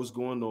now, what's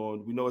going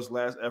on? We know his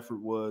last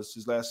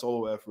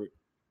solo effort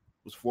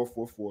was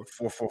 444.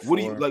 444. What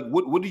do you like?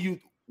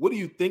 What do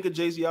you think a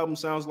Jay-Z album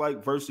sounds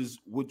like versus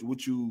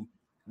what you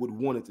would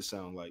want it to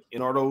sound like?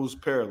 And are those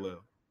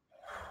parallel?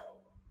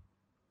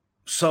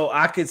 So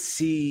I could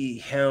see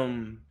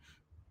him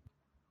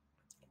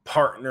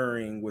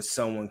partnering with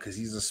someone because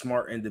he's a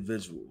smart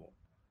individual.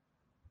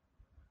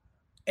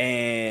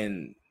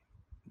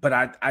 But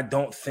I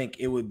don't think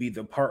it would be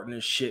the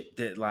partnership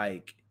that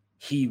like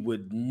he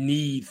would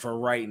need for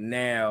right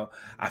now.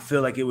 I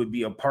feel like it would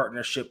be a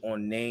partnership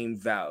on name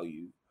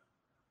value,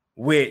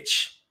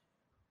 which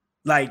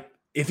like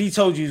if he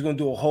told you he's going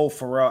to do a whole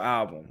Pharrell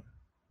album,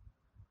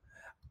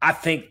 I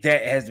think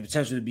that has the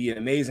potential to be an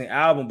amazing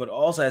album, but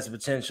also has the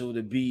potential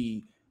to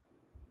be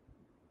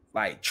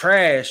like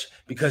trash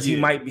because he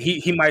might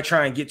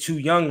try and get too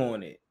young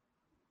on it.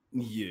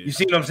 Yeah, you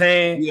see what I'm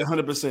saying? Yeah,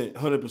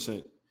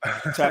 100%.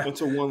 Tap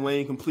into one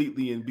lane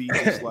completely and be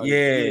just like,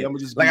 I'm gonna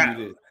just like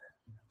be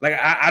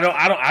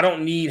I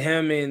don't need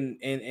him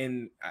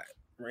in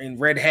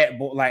Red Hat,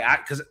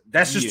 like because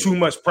that's just too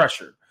much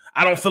pressure.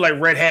 I don't feel like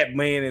Red Hat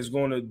Man is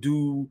going to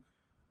do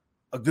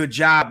a good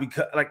job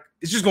because like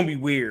it's just gonna be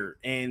weird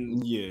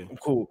and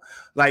cool.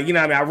 Like you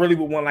know what I mean, I really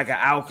would want like an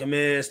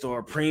Alchemist or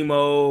a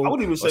Primo. I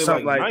wouldn't even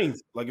say like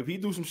Ninth. Like if he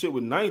do some shit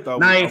with Ninth,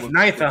 Ninth,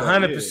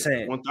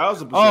 100%,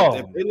 1000%. Oh,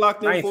 if they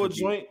locked in for a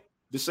joint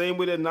the same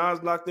way that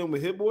Nas locked in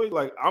with Hit Boy,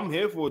 like I'm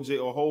here for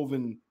a Hov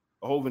and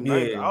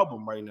Ninth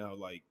album right now,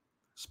 like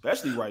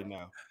especially right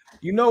now.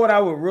 You know what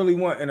I would really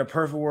want in a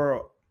perfect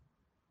world?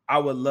 I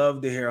would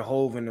love to hear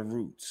Hov and the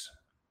Roots.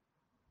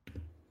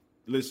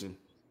 Listen.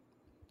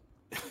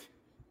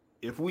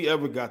 If we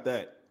ever got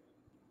that,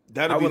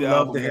 I would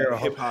love to hear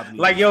hip hop.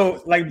 Like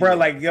yo, like bro,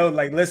 like yo,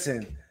 like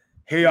listen.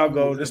 Here y'all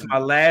go. This is my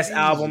last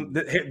album.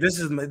 This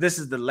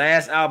is the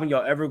last album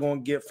y'all ever gonna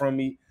get from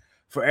me.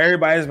 For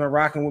everybody that's been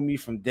rocking with me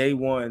from day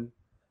one,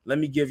 let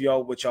me give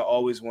y'all what y'all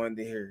always wanted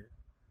to hear.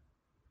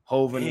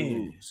 Hov and the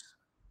Roots.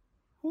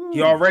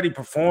 He already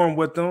performed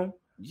with them.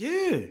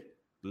 Yeah,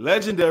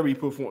 legendary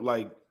perform.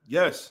 Like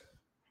yes,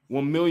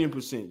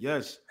 1,000,000%.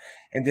 Yes.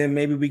 And then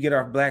maybe we get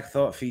our Black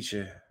Thought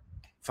feature.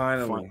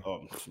 Finally,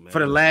 for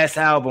the last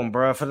album,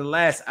 bro. For the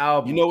last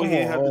album, you know what he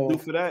had to do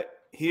for that?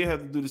 He had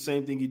to do the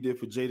same thing he did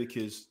for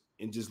Jadakiss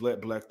and just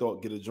let Black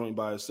Thought get a joint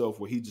by himself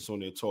where he just on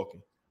there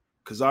talking.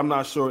 Because I'm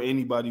not sure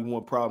anybody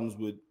want problems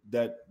with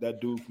that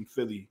dude from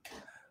Philly.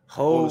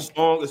 On the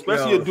song,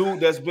 especially a dude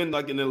that's been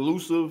like an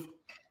elusive.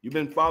 You've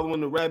been following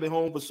the rabbit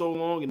home for so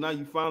long, and now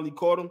you finally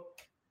caught him.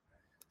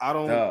 I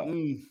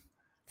don't.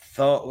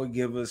 Thought would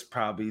give us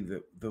probably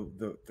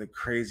the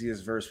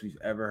craziest verse we've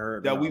ever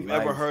heard that we've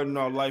ever heard in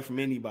our life from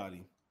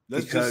anybody.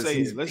 Let's just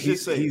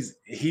say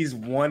he's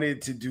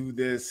wanted to do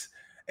this,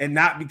 and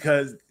not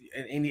because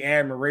any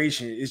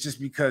admiration. It's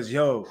just because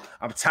I'm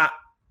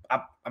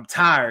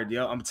tired,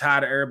 yo. I'm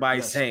tired of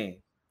everybody saying.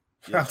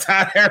 I'm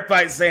tired of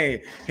everybody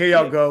saying. Here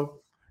y'all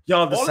go.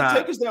 Y'all decide. All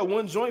it takes is that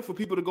one joint for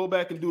people to go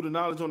back and do the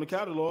knowledge on the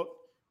catalog.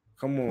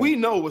 Come on, we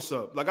know what's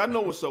up. Like I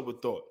know what's up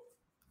with Thought.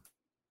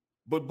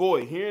 But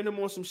boy, hearing him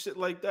on some shit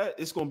like that,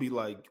 it's gonna be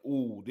like,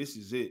 ooh, this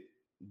is it.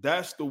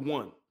 That's the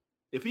one.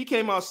 If he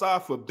came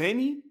outside for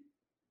Benny,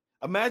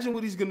 imagine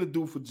what he's gonna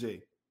do for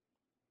Jay.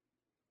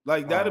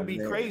 Like that'd be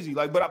crazy.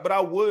 Like, but I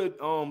would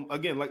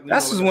again like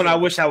that's just when I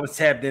wish I was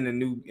tapped in and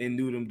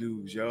knew them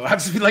dudes, yo. I'd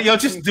just be like, yo,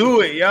 just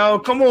do it, yo.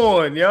 Come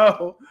on,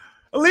 yo.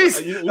 At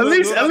least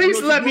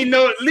let me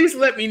know. At least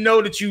let me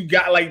know that you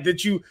got like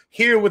that. You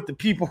hear what the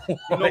people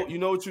want. You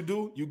know what you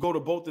do? You go to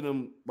both of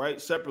them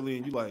right separately,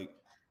 and you like.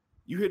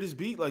 You hear this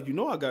beat, like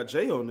I got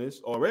Jay on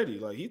this already.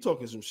 Like he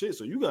talking some shit,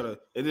 so you gotta,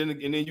 and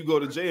then you go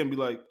to Jay and be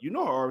like, I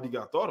already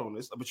got Thought on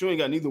this, but you ain't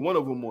got neither one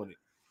of them on it.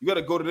 You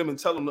gotta go to them and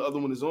tell them the other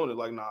one is on it.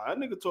 Like, nah, that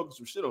nigga talking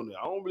some shit on there.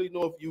 I don't really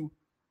know if you know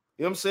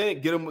what I'm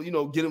saying? Get them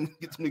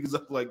niggas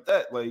up like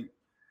that. Like,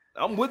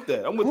 I'm with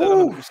that. I'm with that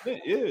 100%.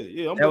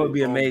 Yeah. That would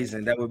be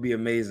amazing. That would be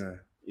amazing.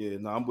 Yeah,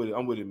 no, I'm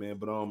with it, man.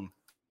 But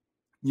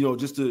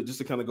just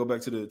to kind of go back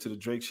to the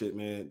Drake shit,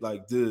 man.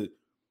 Like the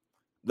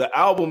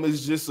album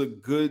is just a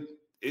good.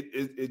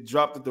 It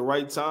dropped at the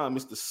right time.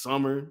 It's the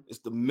summer. It's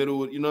the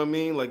middle. You know what I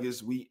mean? Like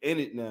we in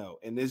it now,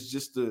 and it's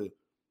just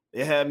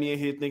They had me in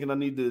here thinking I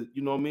need to,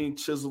 you know what I mean,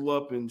 chisel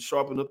up and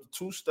sharpen up the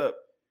two-step.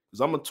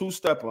 Because I'm a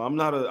two-stepper. I'm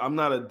not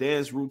a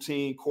dance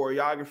routine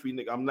choreography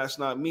nigga. That's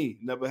not me.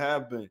 Never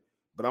have been.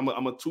 But I'm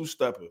a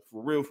two-stepper.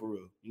 For real.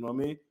 You know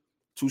what I mean?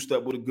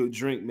 Two-step with a good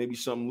drink, maybe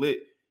something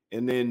lit.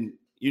 And then,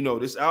 you know,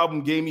 this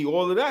album gave me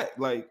all of that.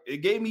 Like, it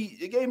gave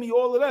me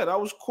all of that. I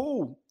was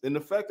cool. And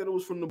the fact that it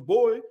was from the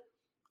boy,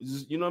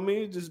 just, you know what I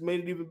mean? It just made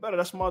it even better.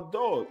 That's my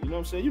dog. You know what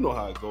I'm saying? You know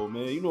how it go,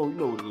 man. You know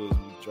what it is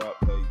when you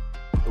drop.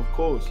 Like, of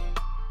course.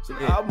 So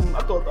the album,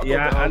 I thought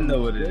I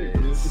know what it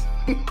is.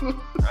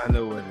 I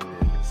know what it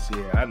is.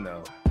 Yeah, I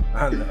know.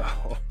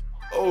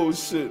 Oh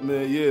shit,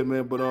 man. Yeah,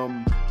 man. But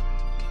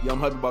yeah, I'm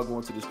happy about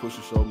going to this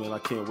Pusha show, man. I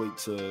can't wait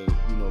till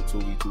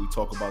we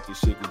talk about this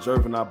shit. Because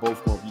Jerv and I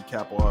both gonna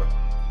recap our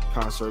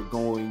concert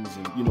goings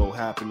and, you know,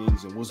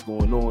 happenings and what's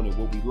going on and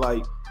what we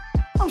like.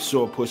 I'm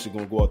sure Pusha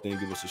gonna go out there and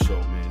give us a show,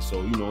 man.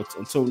 So, you know,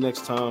 until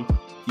next time,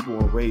 keep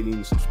on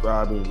rating,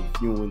 subscribing,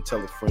 reviewing,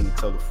 tell a friend,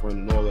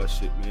 and all that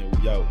shit, man.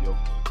 We out, yo.